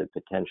vitamins, it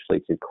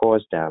potentially could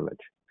cause damage.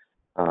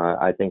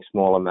 I think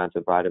small amounts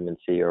of vitamin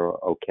C are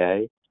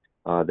okay.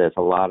 There's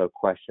a lot of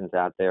questions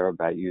out there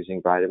about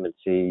using vitamin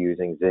C,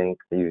 using zinc,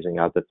 using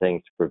other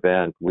things to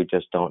prevent. We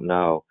just don't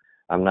know.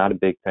 I'm not a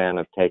big fan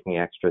of taking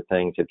extra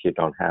things if you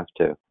don't have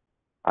to.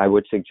 I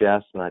would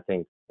suggest, and I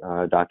think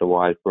Dr.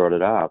 Wise brought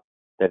it up,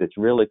 that it's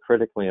really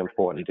critically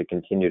important to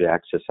continue to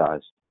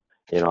exercise.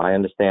 I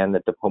understand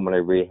that the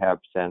pulmonary rehab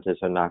centers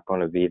are not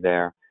going to be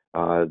there,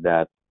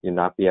 that you'll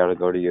not be able to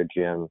go to your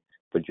gym,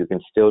 but you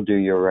can still do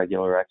your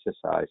regular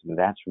exercise, and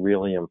that's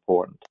really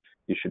important.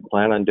 You should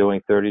plan on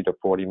doing 30 to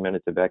 40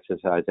 minutes of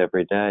exercise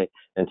every day,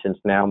 and since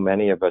now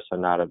many of us are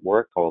not at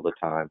work all the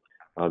time,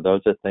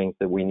 those are things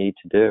that we need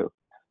to do.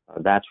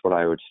 That's what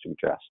I would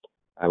suggest.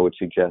 I would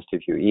suggest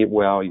if you eat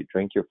well, you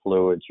drink your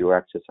fluids, you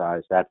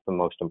exercise, that's the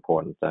most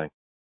important thing.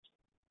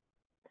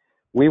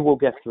 We will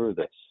get through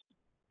this.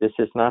 This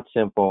is not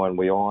simple, and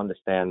we all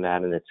understand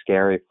that, and it's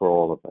scary for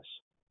all of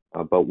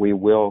us. But we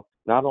will,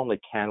 not only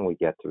can we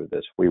get through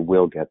this, we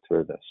will get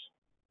through this.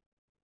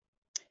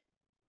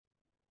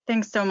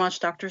 Thanks so much,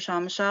 Dr.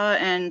 Thomashow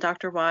and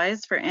Dr.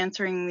 Wise, for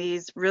answering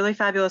these really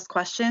fabulous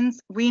questions.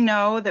 We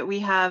know that we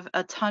have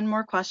a ton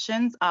more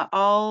questions,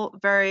 all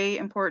very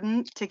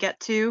important to get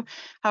to.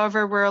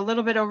 However, we're a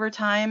little bit over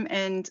time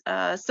and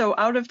so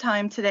out of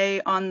time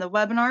today on the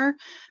webinar.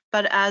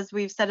 But as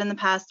we've said in the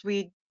past,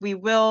 we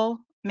will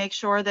make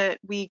sure that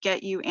we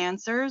get you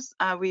answers.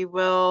 We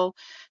will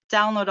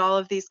download all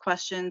of these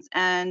questions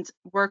and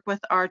work with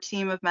our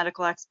team of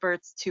medical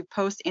experts to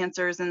post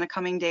answers in the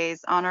coming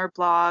days on our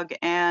blog,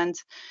 and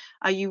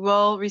you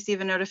will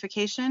receive a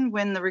notification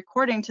when the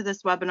recording to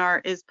this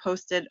webinar is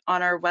posted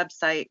on our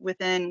website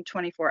within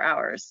 24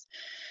 hours.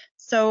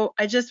 So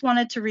I just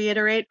wanted to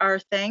reiterate our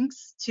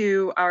thanks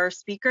to our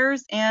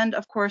speakers and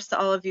of course to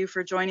all of you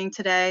for joining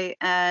today.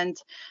 And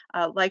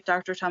like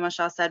Dr.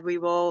 Thomashow said, we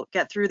will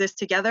get through this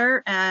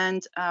together,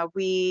 and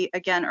we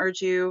again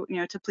urge you,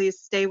 to please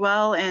stay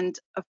well and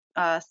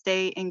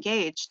stay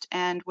engaged.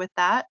 And with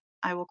that,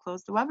 I will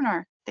close the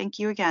webinar. Thank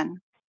you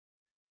again.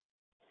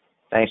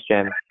 Thanks,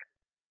 Jen.